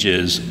change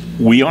is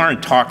we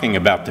aren't talking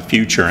about the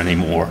future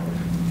anymore.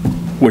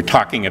 We're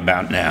talking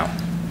about now.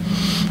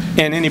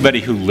 And anybody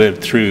who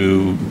lived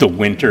through the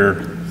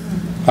winter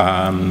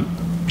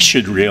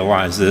should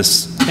realize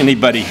this.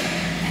 Anybody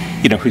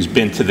who's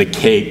been to the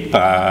Cape,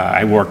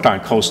 I worked on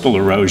coastal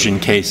erosion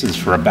cases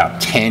for about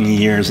 10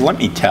 years. Let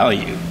me tell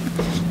you,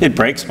 it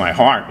breaks my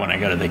heart when I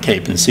go to the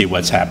Cape and see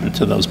what's happened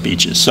to those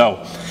beaches. So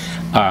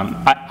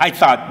I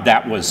thought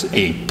that was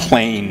a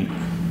plain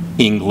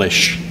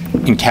English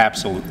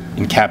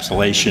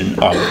encapsulation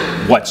of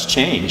what's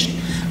changed.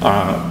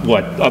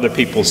 What other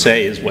people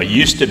say is what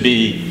used to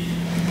be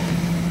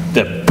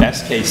the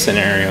best case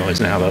scenario is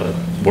now the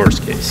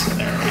worst case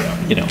scenario,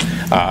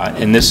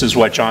 and this is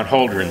what John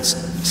Holdren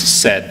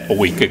said a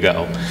week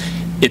ago.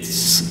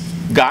 It's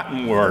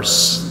gotten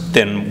worse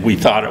than we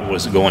thought it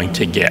was going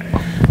to get.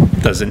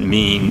 Doesn't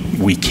mean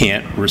we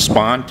can't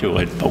respond to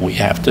it, but we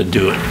have to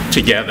do it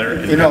together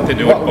and have to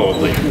do it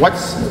boldly.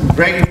 What's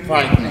very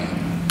frightening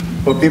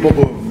for people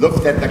who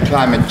looked at the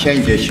climate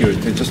change issue,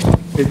 to just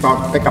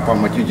pick up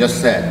on what you just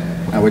said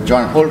and what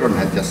John Holdren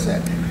had just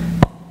said.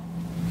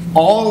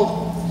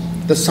 All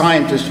the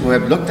scientists who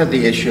have looked at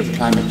the issue of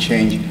climate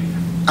change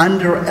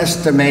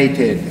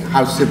underestimated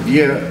how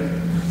severe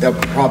the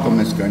problem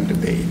is going to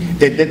be.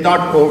 They did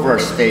not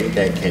overstate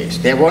their case.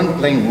 They weren't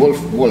playing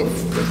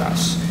wolf-wolf with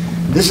us.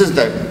 This is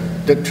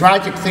the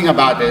tragic thing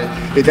about it,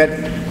 is that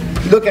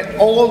look at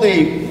all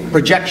the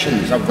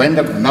projections of when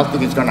the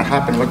melting is going to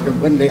happen,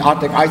 when the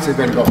Arctic ice is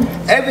going to go.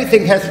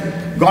 Everything has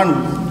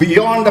gone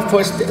beyond the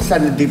first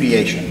standard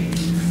deviation.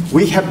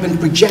 We have been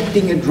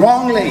projecting it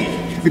wrongly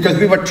because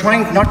we were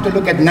trying not to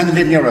look at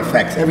nonlinear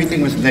effects.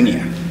 Everything was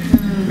linear.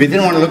 We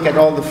didn't want to look at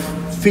all the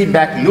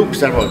feedback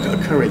loops that were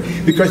occurring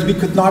because we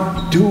could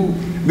not do,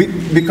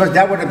 because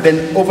that would have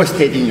been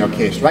overstating your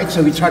case, right?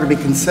 So we try to be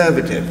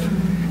conservative.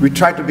 We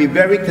try to be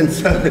very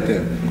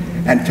conservative,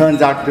 and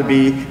turns out to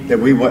be that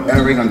we were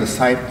erring on the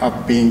side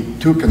of being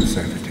too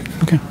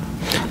conservative. Okay.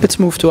 Let's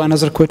move to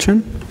another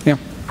question. Yeah.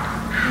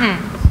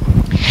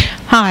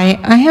 Hi,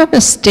 I have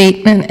a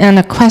statement and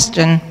a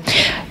question.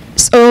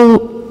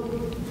 So,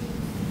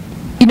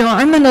 you know,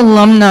 I'm an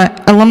alumni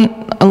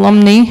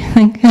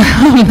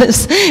of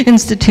this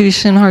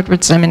institution,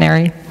 Hartford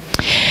Seminary.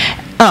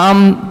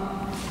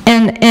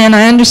 And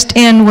I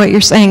understand what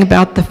you're saying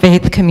about the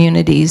faith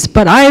communities,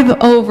 but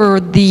I've over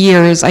the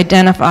years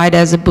identified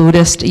as a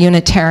Buddhist, a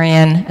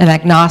Unitarian, an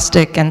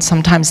agnostic, and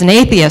sometimes an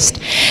atheist.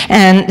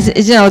 And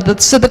you know,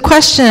 so the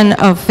question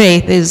of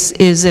faith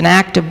is an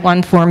active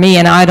one for me,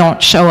 and I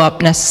don't show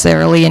up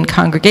necessarily in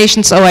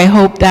congregation. So I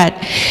hope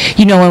that,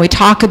 you know, when we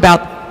talk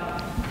about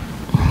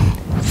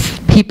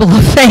people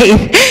of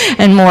faith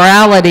and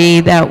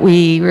morality, that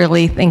we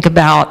really think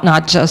about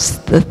not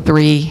just the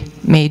three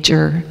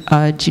major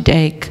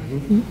Judaic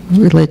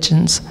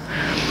religions.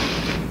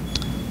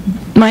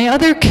 My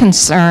other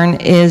concern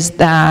is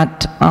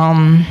that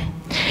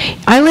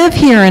I live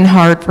here in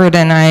Hartford,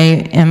 and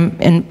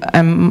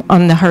I'm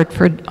on the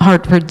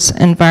Hartford's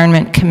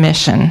Environment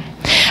Commission.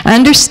 I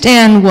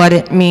understand what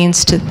it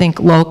means to think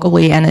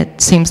locally, and it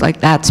seems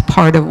like that's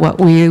part of what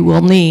we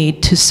will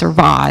need to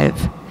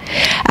survive.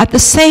 At the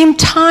same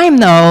time,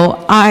 though,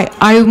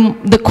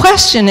 the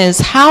question is,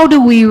 how do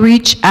we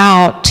reach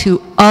out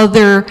to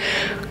other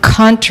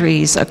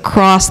countries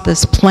across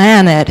this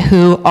planet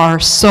who are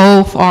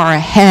so far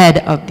ahead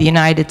of the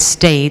United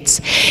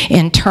States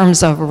in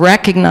terms of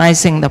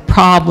recognizing the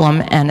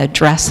problem and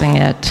addressing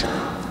it?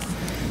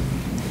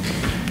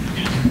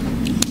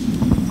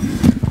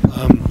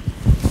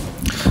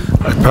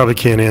 I probably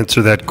can't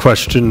answer that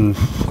question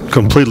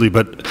completely,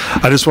 but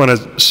I just want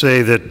to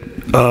say that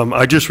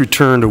I just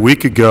returned a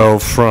week ago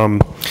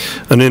from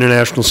an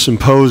international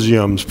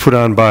symposium put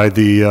on by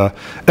the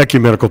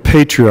Ecumenical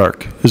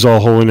Patriarch, His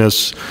All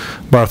Holiness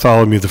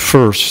Bartholomew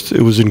I.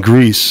 It was in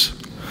Greece.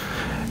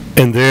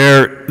 And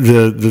there,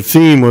 the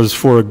theme was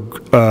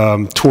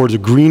towards a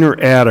greener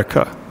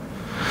Attica,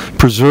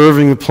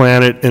 preserving the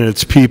planet and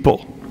its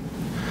people.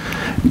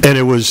 And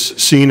it was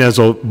seen as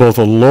both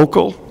a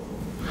local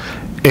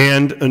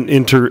and an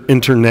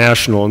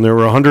international. And there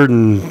were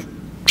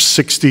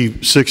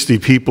 160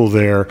 people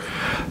there,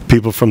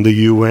 people from the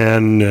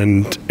UN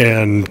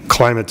and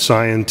climate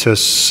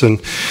scientists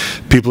and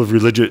people of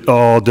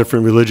all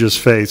different religious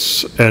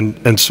faiths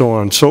and so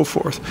on and so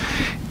forth.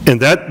 And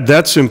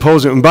that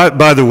symposium, and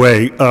by the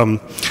way,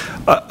 I'm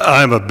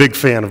a big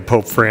fan of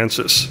Pope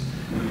Francis,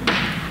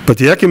 but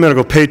the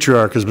Ecumenical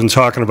Patriarch has been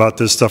talking about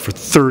this stuff for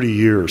 30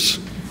 years.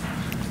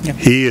 Yep.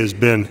 He has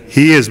been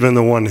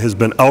the one who's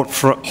been out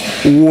front,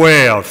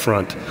 way out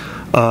front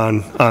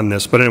on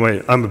this. But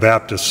anyway, I'm a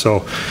Baptist,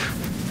 so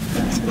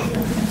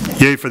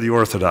yay for the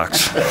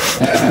Orthodox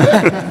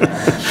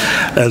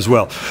as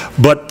well.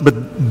 But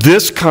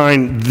these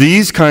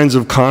kinds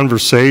of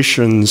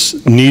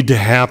conversations need to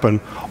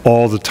happen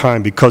all the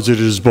time because it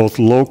is both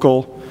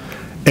local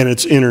and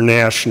it's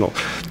international.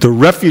 The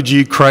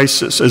refugee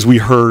crisis, as we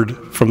heard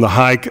from the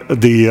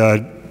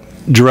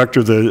director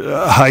of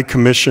the High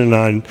Commission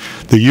on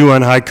the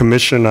UN High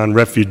Commission on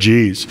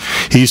Refugees,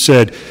 he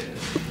said,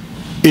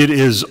 it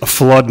is a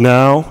flood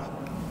now,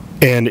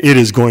 and it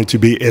is going to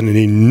be an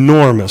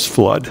enormous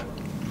flood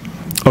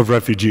of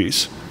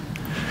refugees.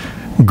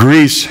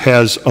 Greece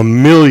has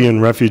 1 million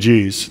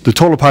refugees. The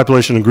total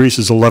population of Greece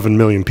is 11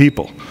 million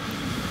people.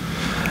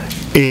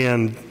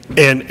 And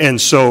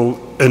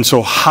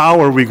so how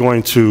are we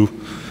going to,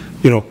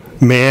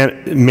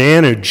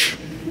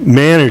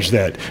 manage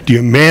that? Do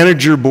you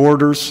manage your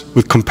borders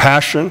with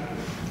compassion,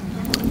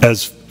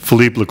 as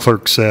Philippe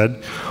Leclerc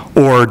said,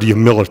 or do you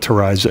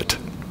militarize it?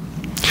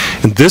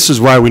 And this is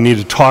why we need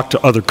to talk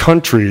to other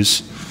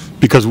countries,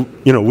 because we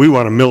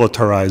want to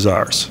militarize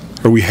ours,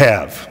 or we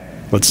have.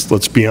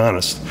 Let's be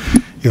honest.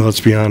 Let's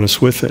be honest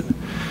with it.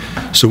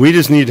 So we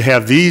just need to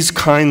have these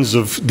kinds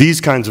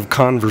of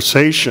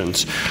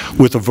conversations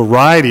with a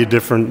variety of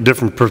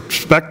different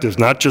perspectives,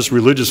 not just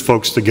religious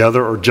folks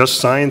together or just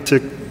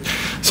scientific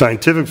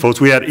folks.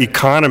 We had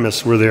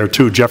economists were there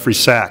too, Jeffrey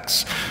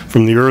Sachs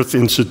from the Earth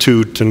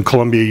Institute and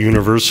Columbia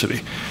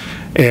University,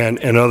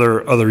 and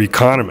other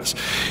economists.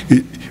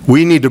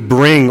 We need to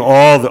bring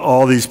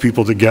all these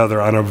people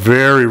together on a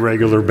very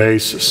regular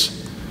basis.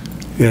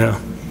 Yeah,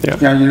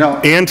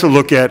 and to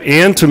look at,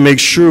 and to make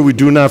sure we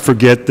do not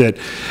forget that,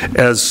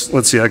 as,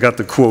 let's see, I got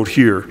the quote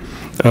here,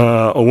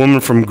 a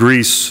woman from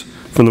Greece,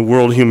 from the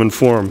World Human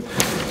Forum,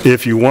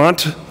 if you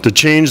want to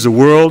change the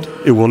world,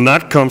 it will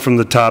not come from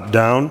the top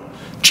down,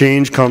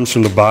 change comes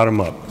from the bottom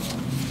up.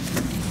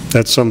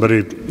 That's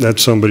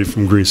somebody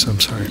from Greece, I'm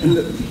sorry.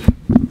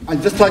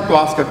 I'd just like to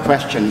ask a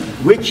question.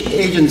 Which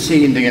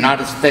agency in the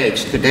United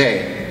States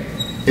today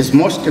is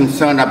most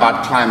concerned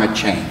about climate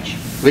change?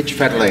 Which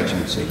federal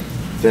agency?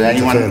 Did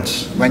anyone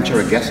venture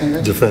a guess on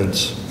this?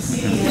 Defense.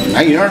 No,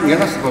 you're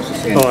not supposed to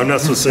say anything. Oh, I'm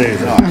not supposed to say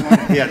anything. No, I want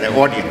to hear the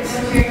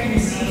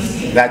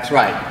audience. That's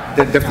right,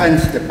 the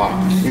Defense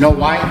Department. You know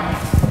why?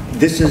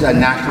 This is a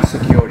national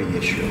security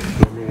issue.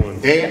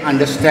 They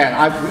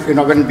understand.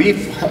 When we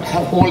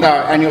hold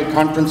our annual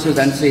conferences,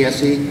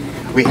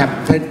 NCSE, we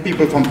have 10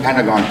 people from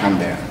Pentagon come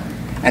there,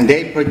 and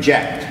they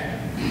project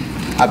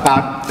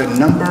about the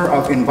number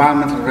of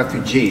environmental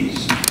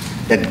refugees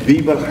that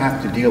we will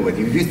have to deal with.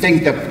 If you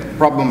think the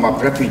problem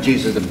of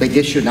refugees is a big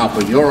issue now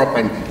for Europe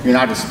and the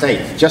United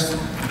States, just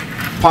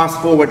fast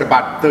forward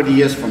about 30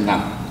 years from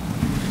now.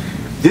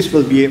 This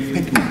will be a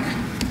picnic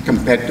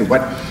compared to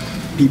what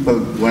people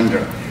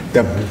wonder.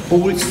 The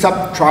whole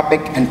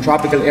subtropic and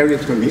tropical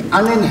areas will be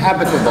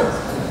uninhabitable.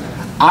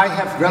 I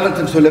have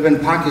relatives who live in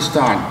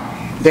Pakistan.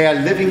 They are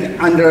living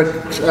under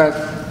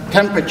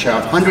temperature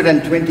of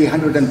 120,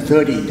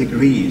 130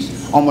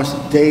 degrees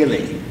almost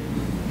daily.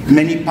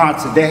 Many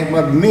parts, they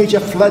have major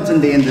floods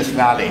in the Indus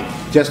Valley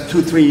just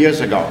 2-3 years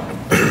ago.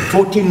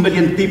 14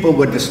 million people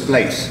were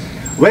displaced.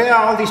 Where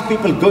are all these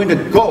people going to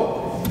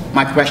go?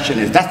 My question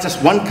is, that's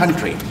just one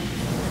country.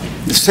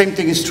 The same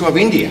thing is true of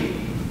India,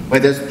 where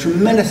there's a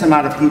tremendous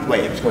amount of heat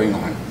waves going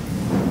on.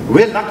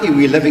 We're lucky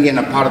we're living in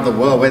a part of the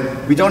world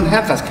where we don't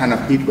have that kind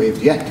of heat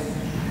waves yet.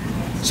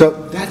 So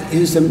that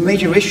is a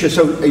major issue.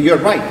 So you're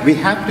right, we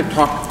have to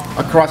talk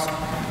across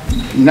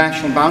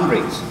national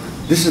boundaries.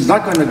 This is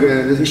not going to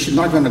go, this issue is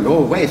not going to go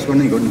away, it's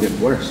only going to get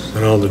worse.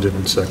 In all the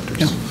different sectors.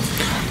 Yeah.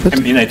 I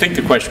mean, I think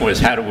the question was,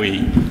 how do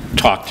we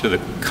talk to the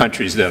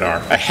countries that are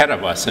ahead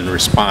of us in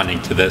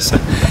responding to this?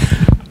 And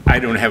I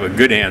don't have a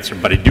good answer,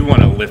 but I do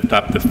want to lift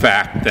up the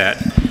fact that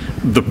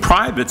the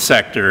private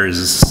sector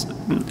is,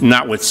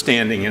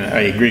 notwithstanding, and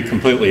I agree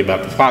completely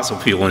about the fossil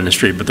fuel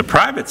industry, but the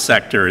private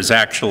sector is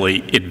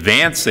actually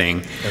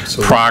advancing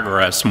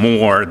progress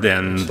more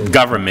than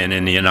government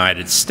in the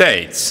United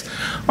States.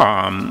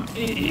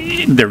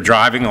 They're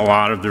driving a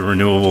lot of the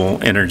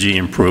renewable energy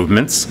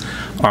improvements.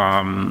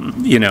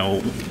 You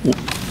know,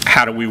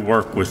 how do we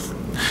work with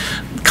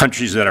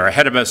countries that are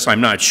ahead of us?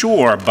 I'm not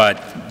sure,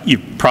 but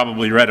you've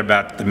probably read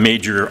about the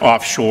major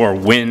offshore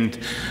wind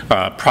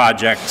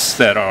projects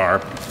that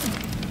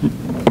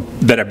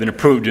have been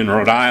approved in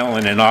Rhode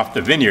Island and off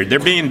the Vineyard. They're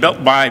being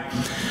built by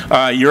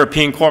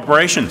European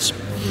corporations.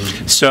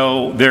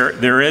 So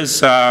there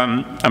is,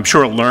 I'm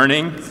sure,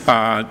 learning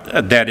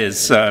that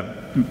is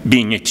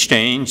being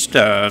exchanged,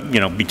 you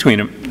know, between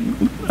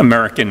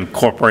American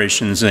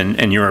corporations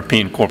and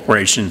European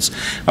corporations,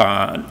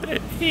 and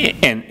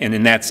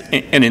in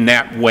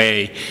that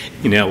way,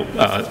 you know,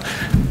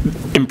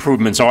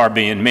 improvements are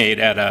being made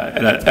at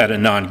a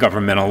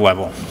non-governmental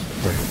level.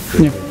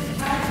 Yeah.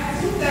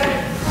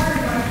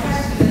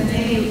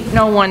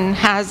 No one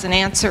has an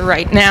answer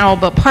right now,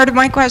 but part of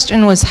my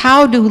question was,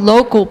 how do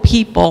local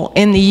people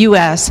in the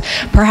U.S.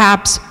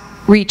 perhaps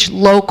reach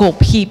local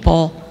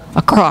people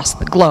across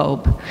the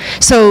globe?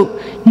 So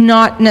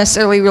not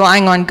necessarily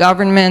relying on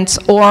governments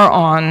or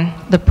on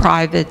the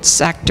private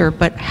sector,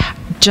 but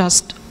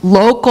just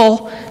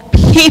local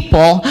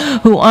people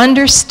who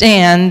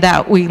understand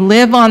that we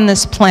live on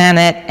this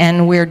planet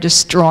and we're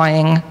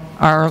destroying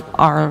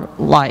our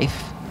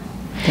life.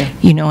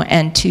 You know,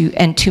 and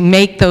to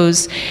make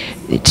those,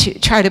 to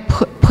try to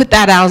put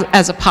that out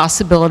as a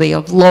possibility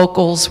of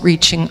locals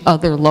reaching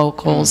other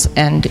locals,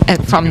 and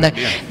from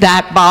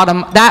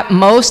that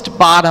most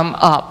bottom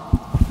up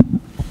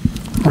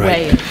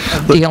way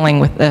of dealing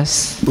with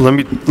this. Let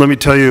me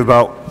tell you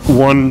about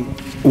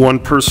one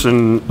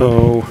person.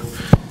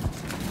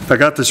 I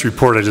got this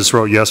report I just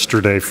wrote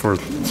yesterday for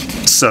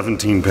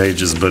 17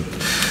 pages, but.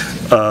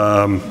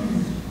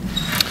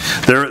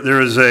 There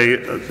was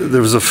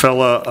a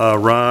fella,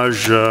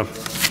 Raj,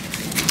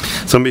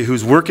 somebody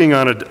who's working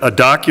on a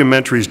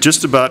documentary. He's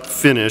just about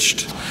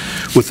finished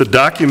with a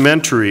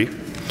documentary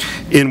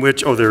in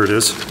which, oh, there it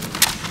is.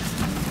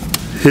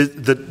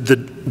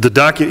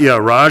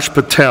 Raj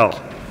Patel.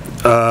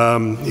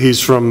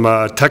 He's from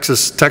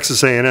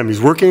Texas A&M.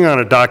 He's working on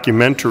a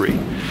documentary,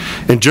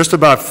 and just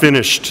about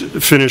finished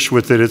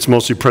with it. It's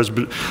mostly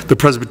the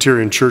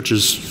Presbyterian Church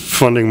is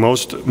funding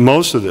most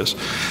of this.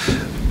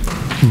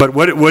 But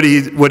what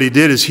he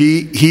did is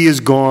he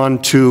has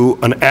gone to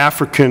an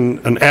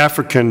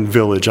African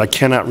village. I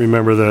cannot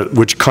remember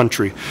which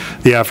country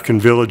the African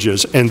village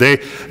is, and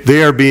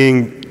they are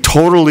being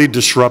totally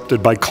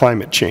disrupted by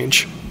climate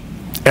change,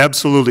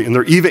 absolutely. And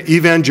they're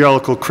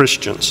evangelical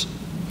Christians.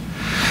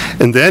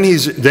 And then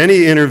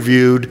he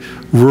interviewed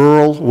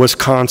rural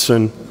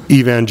Wisconsin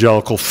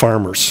evangelical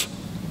farmers,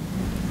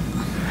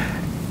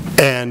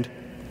 and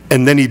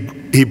then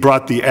he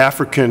brought the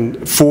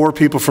 4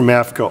 people from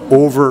Africa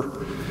over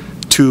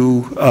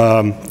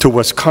to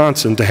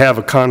Wisconsin to have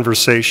a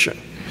conversation.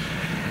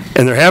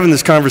 And they're having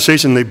this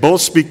conversation. They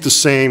both speak the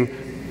same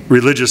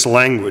religious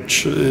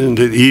language,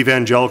 the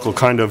evangelical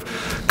kind of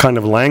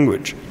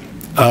language.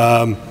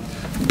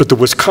 But the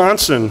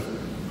Wisconsin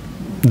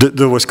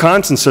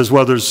says,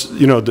 well, there's,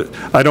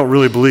 I don't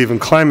really believe in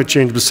climate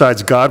change,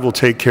 besides God will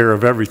take care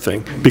of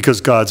everything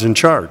because God's in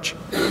charge.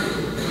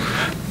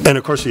 And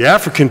of course the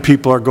African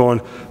people are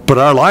going, but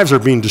our lives are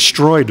being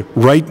destroyed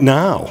right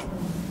now.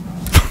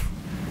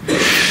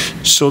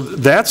 So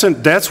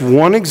that's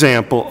one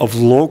example of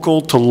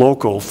local to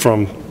local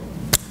from,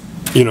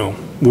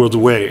 world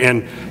away.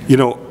 And,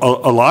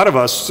 a lot of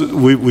us,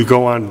 we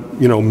go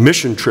on,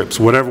 mission trips,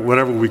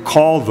 whatever we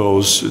call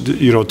those,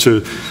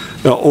 to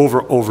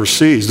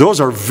overseas. Those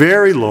are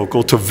very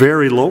local to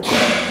very local.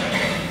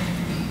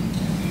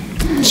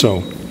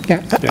 So,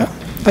 yeah.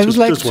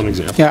 Just one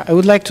example. Yeah, I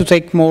would like to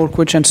take more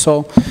questions,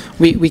 so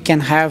we can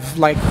have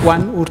like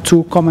 1 or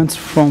 2 comments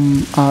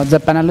from the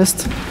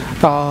panelists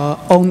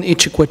on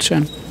each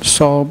question.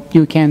 So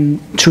you can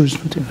choose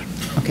whatever.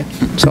 Okay,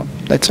 so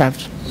let's have,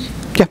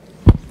 go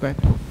ahead.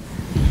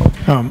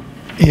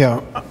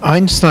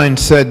 Einstein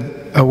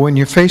said when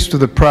you're faced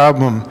with a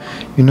problem,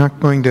 you're not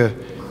going to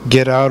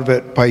get out of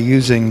it by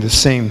using the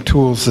same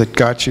tools that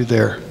got you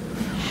there.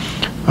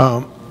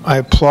 I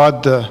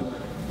applaud the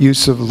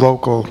use of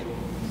local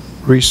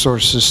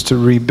resources to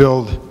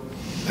rebuild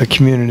a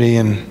community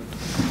in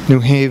New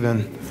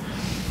Haven.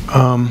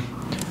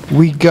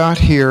 We got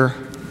here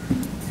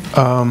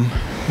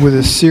with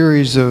a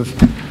series of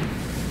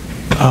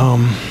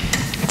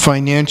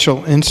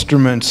financial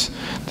instruments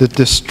that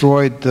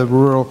destroyed the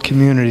rural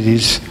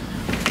communities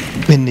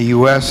in the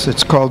U.S.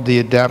 It's called the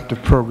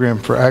Adaptive Program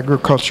for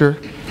Agriculture.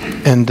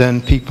 And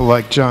then people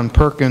like John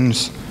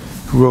Perkins,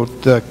 who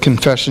wrote the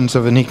Confessions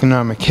of an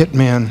Economic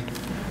Hitman,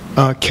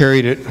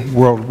 carried it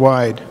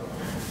worldwide.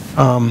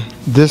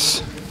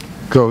 This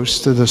goes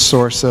to the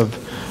source of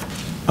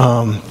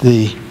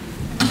the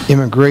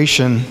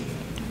immigration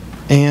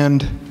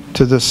and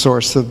to the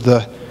source of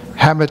the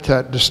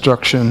habitat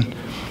destruction,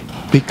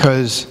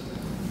 because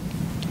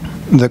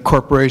the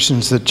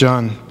corporations that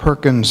John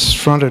Perkins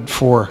fronted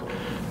for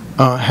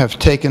have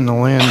taken the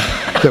land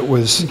that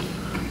was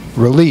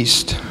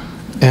released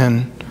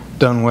and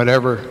done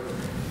whatever.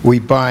 We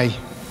buy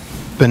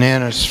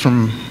bananas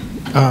from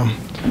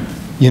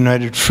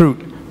United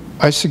Fruit.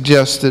 I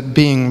suggest that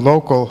being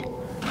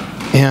local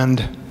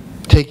and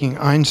taking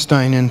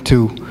Einstein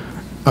into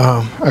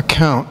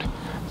account,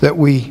 that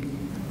we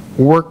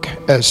work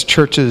as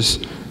churches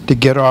to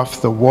get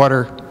off the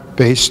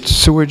water-based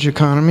sewage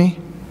economy,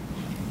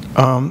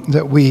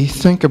 that we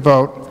think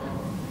about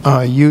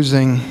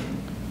using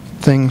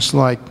things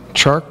like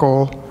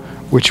charcoal,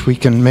 which we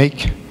can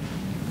make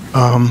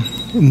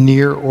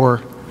near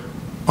or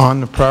on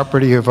the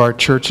property of our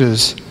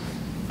churches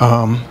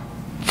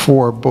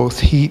for both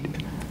heat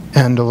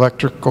and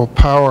electrical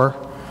power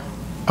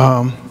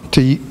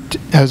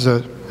as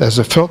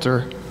a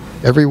filter.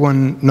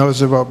 Everyone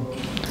knows about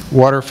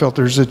water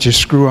filters that you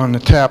screw on the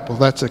tap. Well,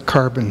 that's a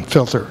carbon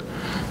filter.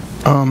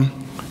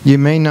 You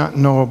may not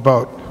know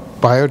about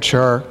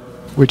biochar,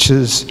 which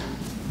is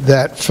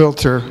that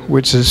filter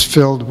which is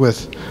filled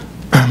with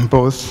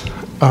both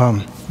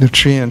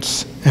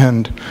nutrients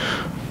and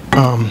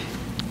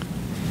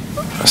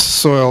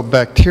soil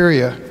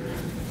bacteria.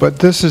 But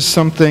this is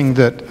something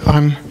that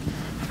I'm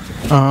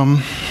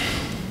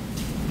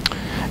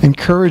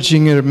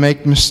encouraging you to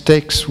make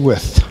mistakes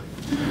with.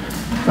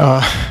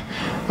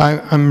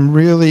 I'm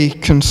really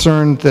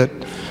concerned that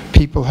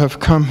people have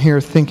come here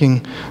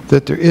thinking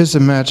that there is a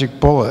magic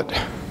bullet,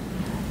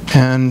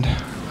 and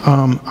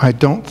I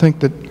don't think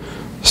that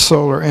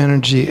solar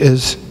energy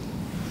is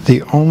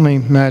the only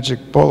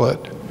magic bullet,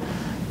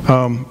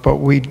 but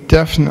we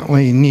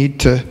definitely need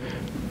to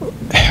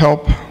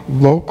help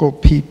local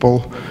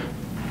people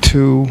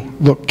to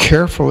look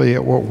carefully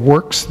at what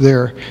works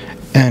there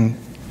and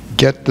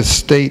get the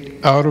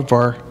state out of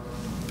our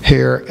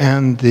hair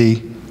and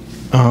the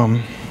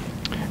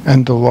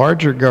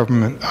larger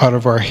government out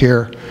of our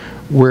hair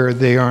where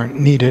they aren't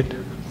needed.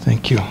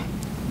 Thank you.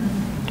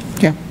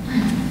 Yeah.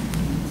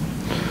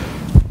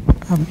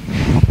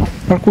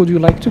 Mark, would you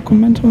like to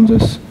comment on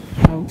this?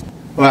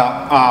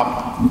 Well,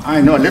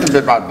 I know a little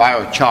bit about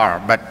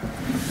biochar, but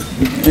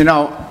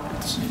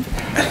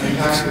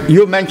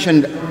you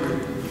mentioned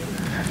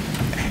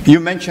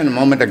a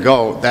moment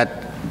ago that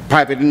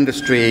private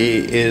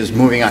industry is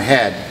moving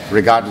ahead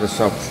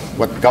regardless of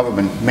what the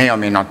government may or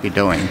may not be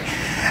doing.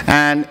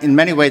 And in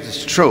many ways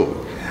it's true.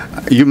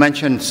 You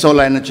mentioned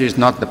solar energy is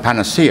not the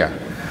panacea,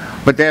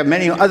 but there are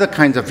many other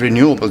kinds of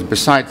renewables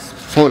besides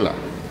solar.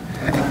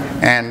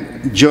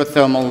 And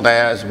geothermal,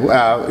 there's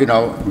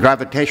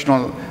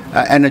gravitational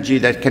energy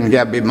that can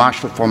be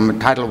marshaled from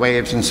tidal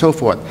waves and so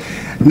forth.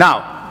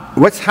 Now,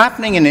 what's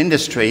happening in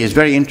industry is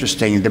very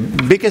interesting. The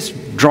biggest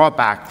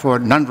drawback for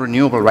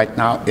non-renewable right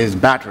now is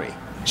battery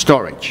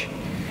storage.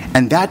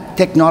 And that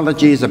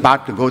technology is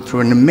about to go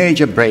through a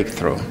major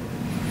breakthrough.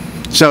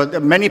 So the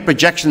many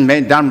projections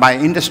done by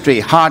industry,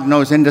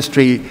 hard-nosed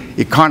industry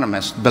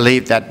economists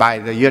believe that by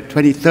the year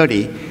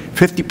 2030,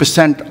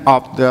 50%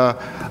 of the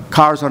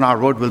cars on our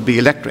road will be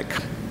electric.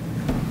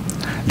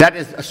 That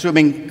is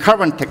assuming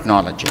current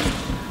technology.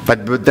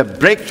 But with the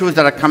breakthroughs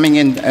that are coming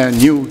in,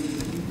 new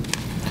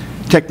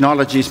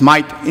technologies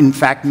might, in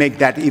fact, make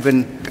that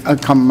even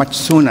come much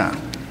sooner.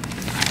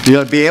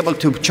 You'll be able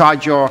to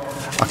charge your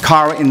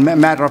car in a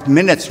matter of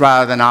minutes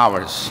rather than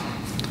hours.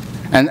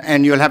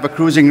 And you'll have a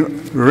cruising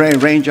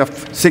range of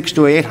 600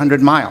 to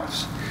 800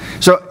 miles.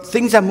 So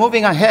things are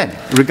moving ahead.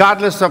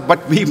 Regardless of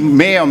what we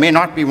may or may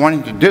not be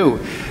wanting to do,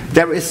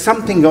 there is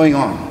something going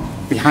on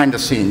behind the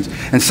scenes.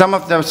 And some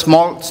of the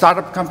small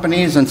startup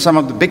companies and some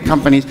of the big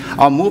companies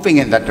are moving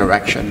in that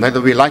direction, whether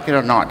we like it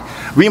or not.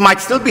 We might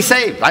still be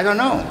saved, I don't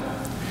know.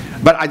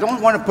 But I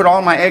don't want to put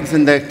all my eggs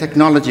in the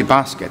technology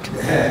basket.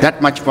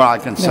 That much more I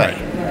can say.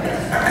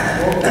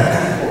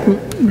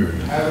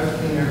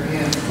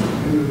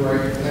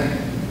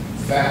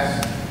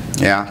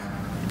 Yeah.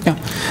 Yeah.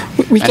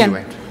 We can.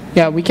 Anyway.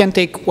 Yeah, we can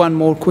take one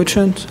more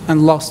question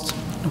and last.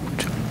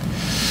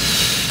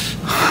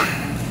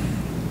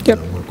 Yep.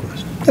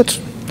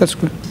 That's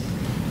good.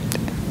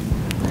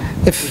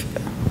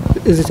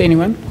 Is it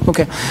anyone?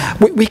 Okay.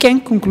 We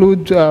can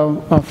conclude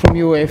from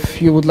you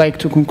if you would like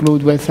to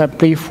conclude with a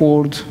brief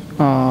word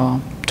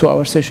to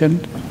our session.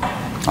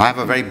 I have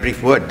a very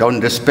brief word. Don't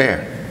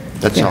despair.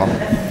 That's all.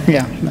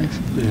 Yeah, nice.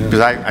 Because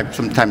I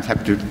sometimes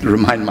have to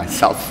remind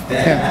myself.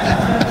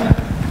 Yeah.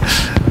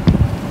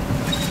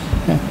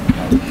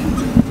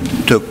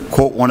 To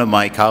quote one of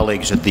my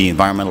colleagues at the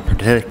Environmental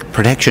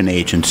Protection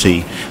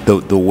Agency,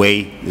 the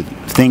way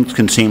things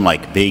can seem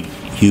like big,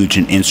 huge,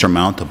 and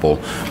insurmountable,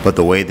 but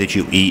the way that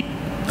you eat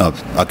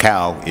a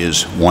cow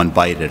is one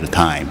bite at a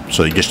time.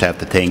 So you just have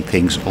to take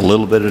things a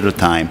little bit at a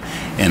time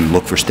and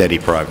look for steady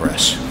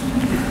progress.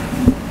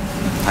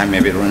 I may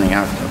be running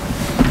out.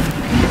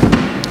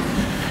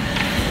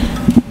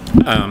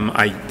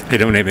 I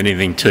don't have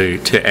anything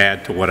to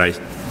add to what I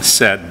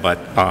said, but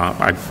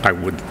I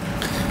would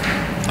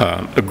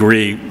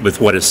agree with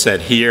what is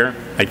said here.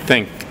 I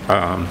think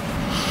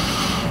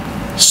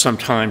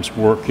sometimes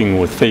working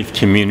with faith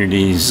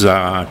communities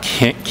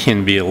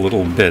can be a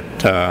little bit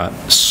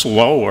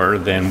slower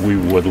than we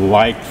would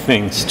like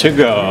things to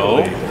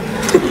go.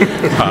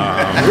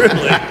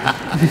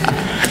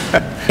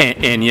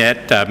 And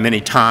yet,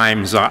 many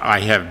times I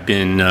have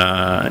been,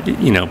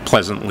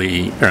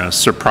 pleasantly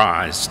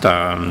surprised.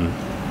 The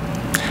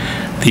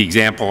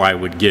example I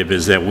would give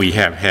is that we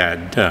have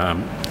had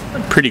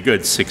pretty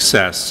good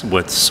success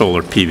with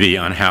solar PV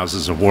on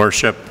houses of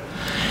worship.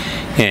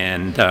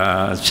 And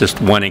it's just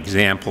one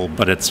example,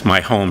 but it's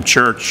my home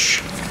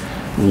church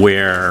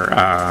where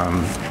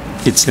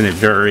it's in a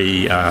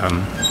very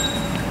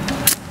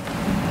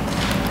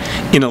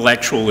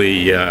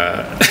intellectually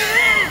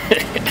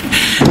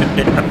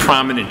a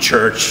prominent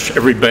church.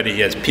 Everybody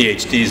has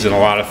PhDs in a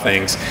lot of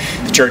things.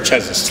 The church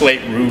has a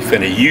slate roof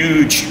and a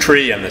huge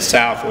tree on the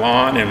south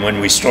lawn, and when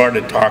we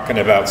started talking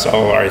about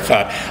solar, I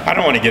thought, I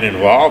don't want to get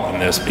involved in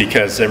this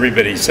because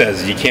everybody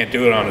says you can't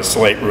do it on a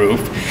slate roof,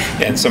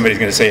 and somebody's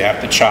going to say you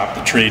have to chop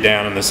the tree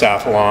down on the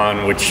south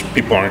lawn, which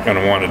people aren't going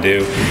to want to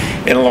do.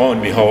 And lo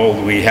and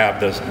behold, we have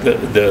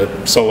the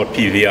solar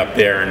PV up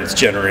there, and it's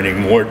generating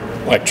more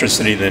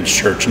electricity than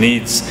church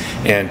needs,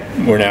 and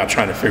we're now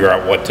trying to figure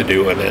out what to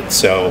do with it.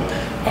 So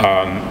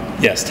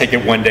yes, take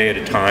it one day at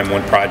a time,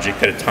 one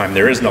project at a time.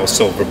 There is no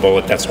silver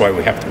bullet. That's why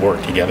we have to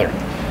work together.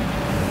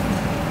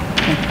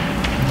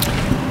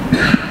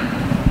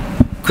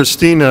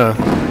 Christiana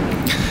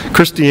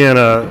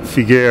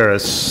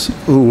Figueres,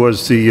 who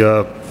was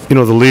the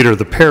the leader of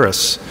the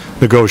Paris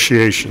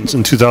negotiations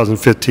in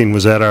 2015,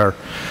 was at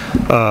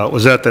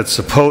that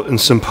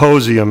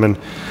symposium, and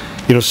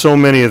so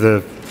many of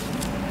the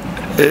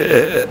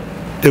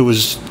it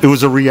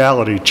was a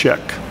reality check.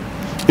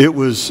 It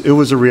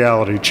was a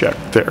reality check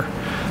there,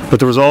 but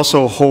there was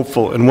also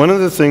hopeful. And one of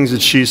the things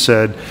that she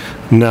said,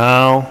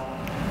 now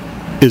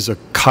is a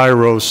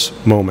Kairos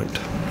moment.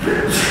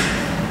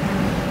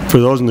 For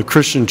those in the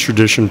Christian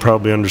tradition,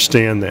 probably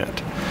understand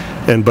that.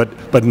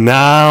 But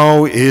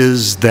now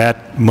is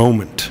that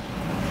moment.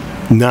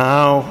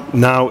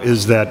 Now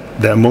is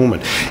that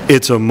moment.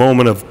 It's a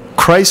moment of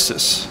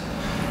crisis.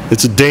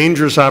 It's a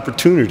dangerous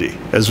opportunity,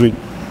 as we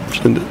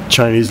in the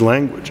Chinese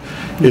language,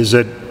 is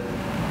that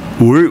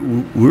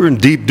we're in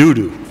deep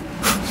doo-doo.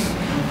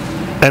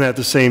 And at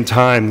the same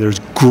time, there's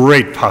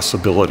great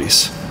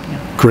possibilities.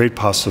 Great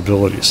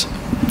possibilities.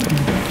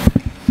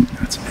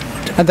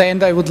 At the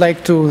end, I would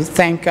like to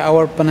thank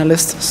our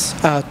panelists,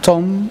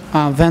 Tom,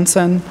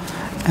 Vincent,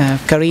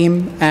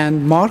 Karim,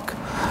 and Mark.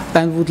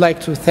 And would like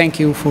to thank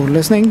you for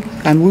listening.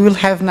 And we will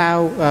have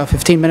now a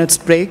 15 minutes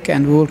break,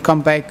 and we will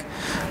come back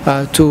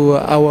to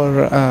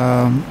our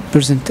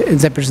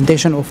the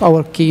presentation of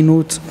our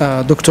keynote,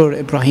 Dr.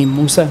 Ibrahim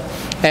Musa,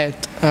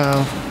 at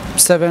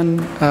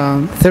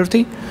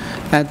 7:30.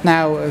 And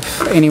now,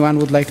 if anyone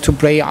would like to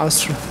pray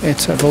Asr,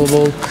 it's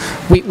available.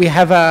 We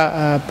have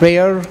a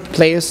prayer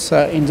place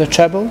in the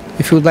chapel,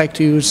 if you would like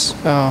to use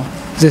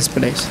this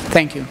place.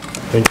 Thank you.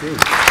 Thank you.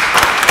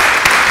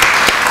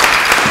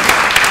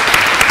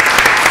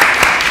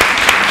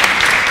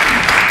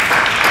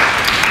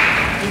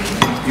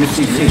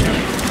 UCC.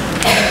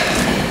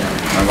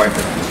 My wife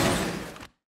is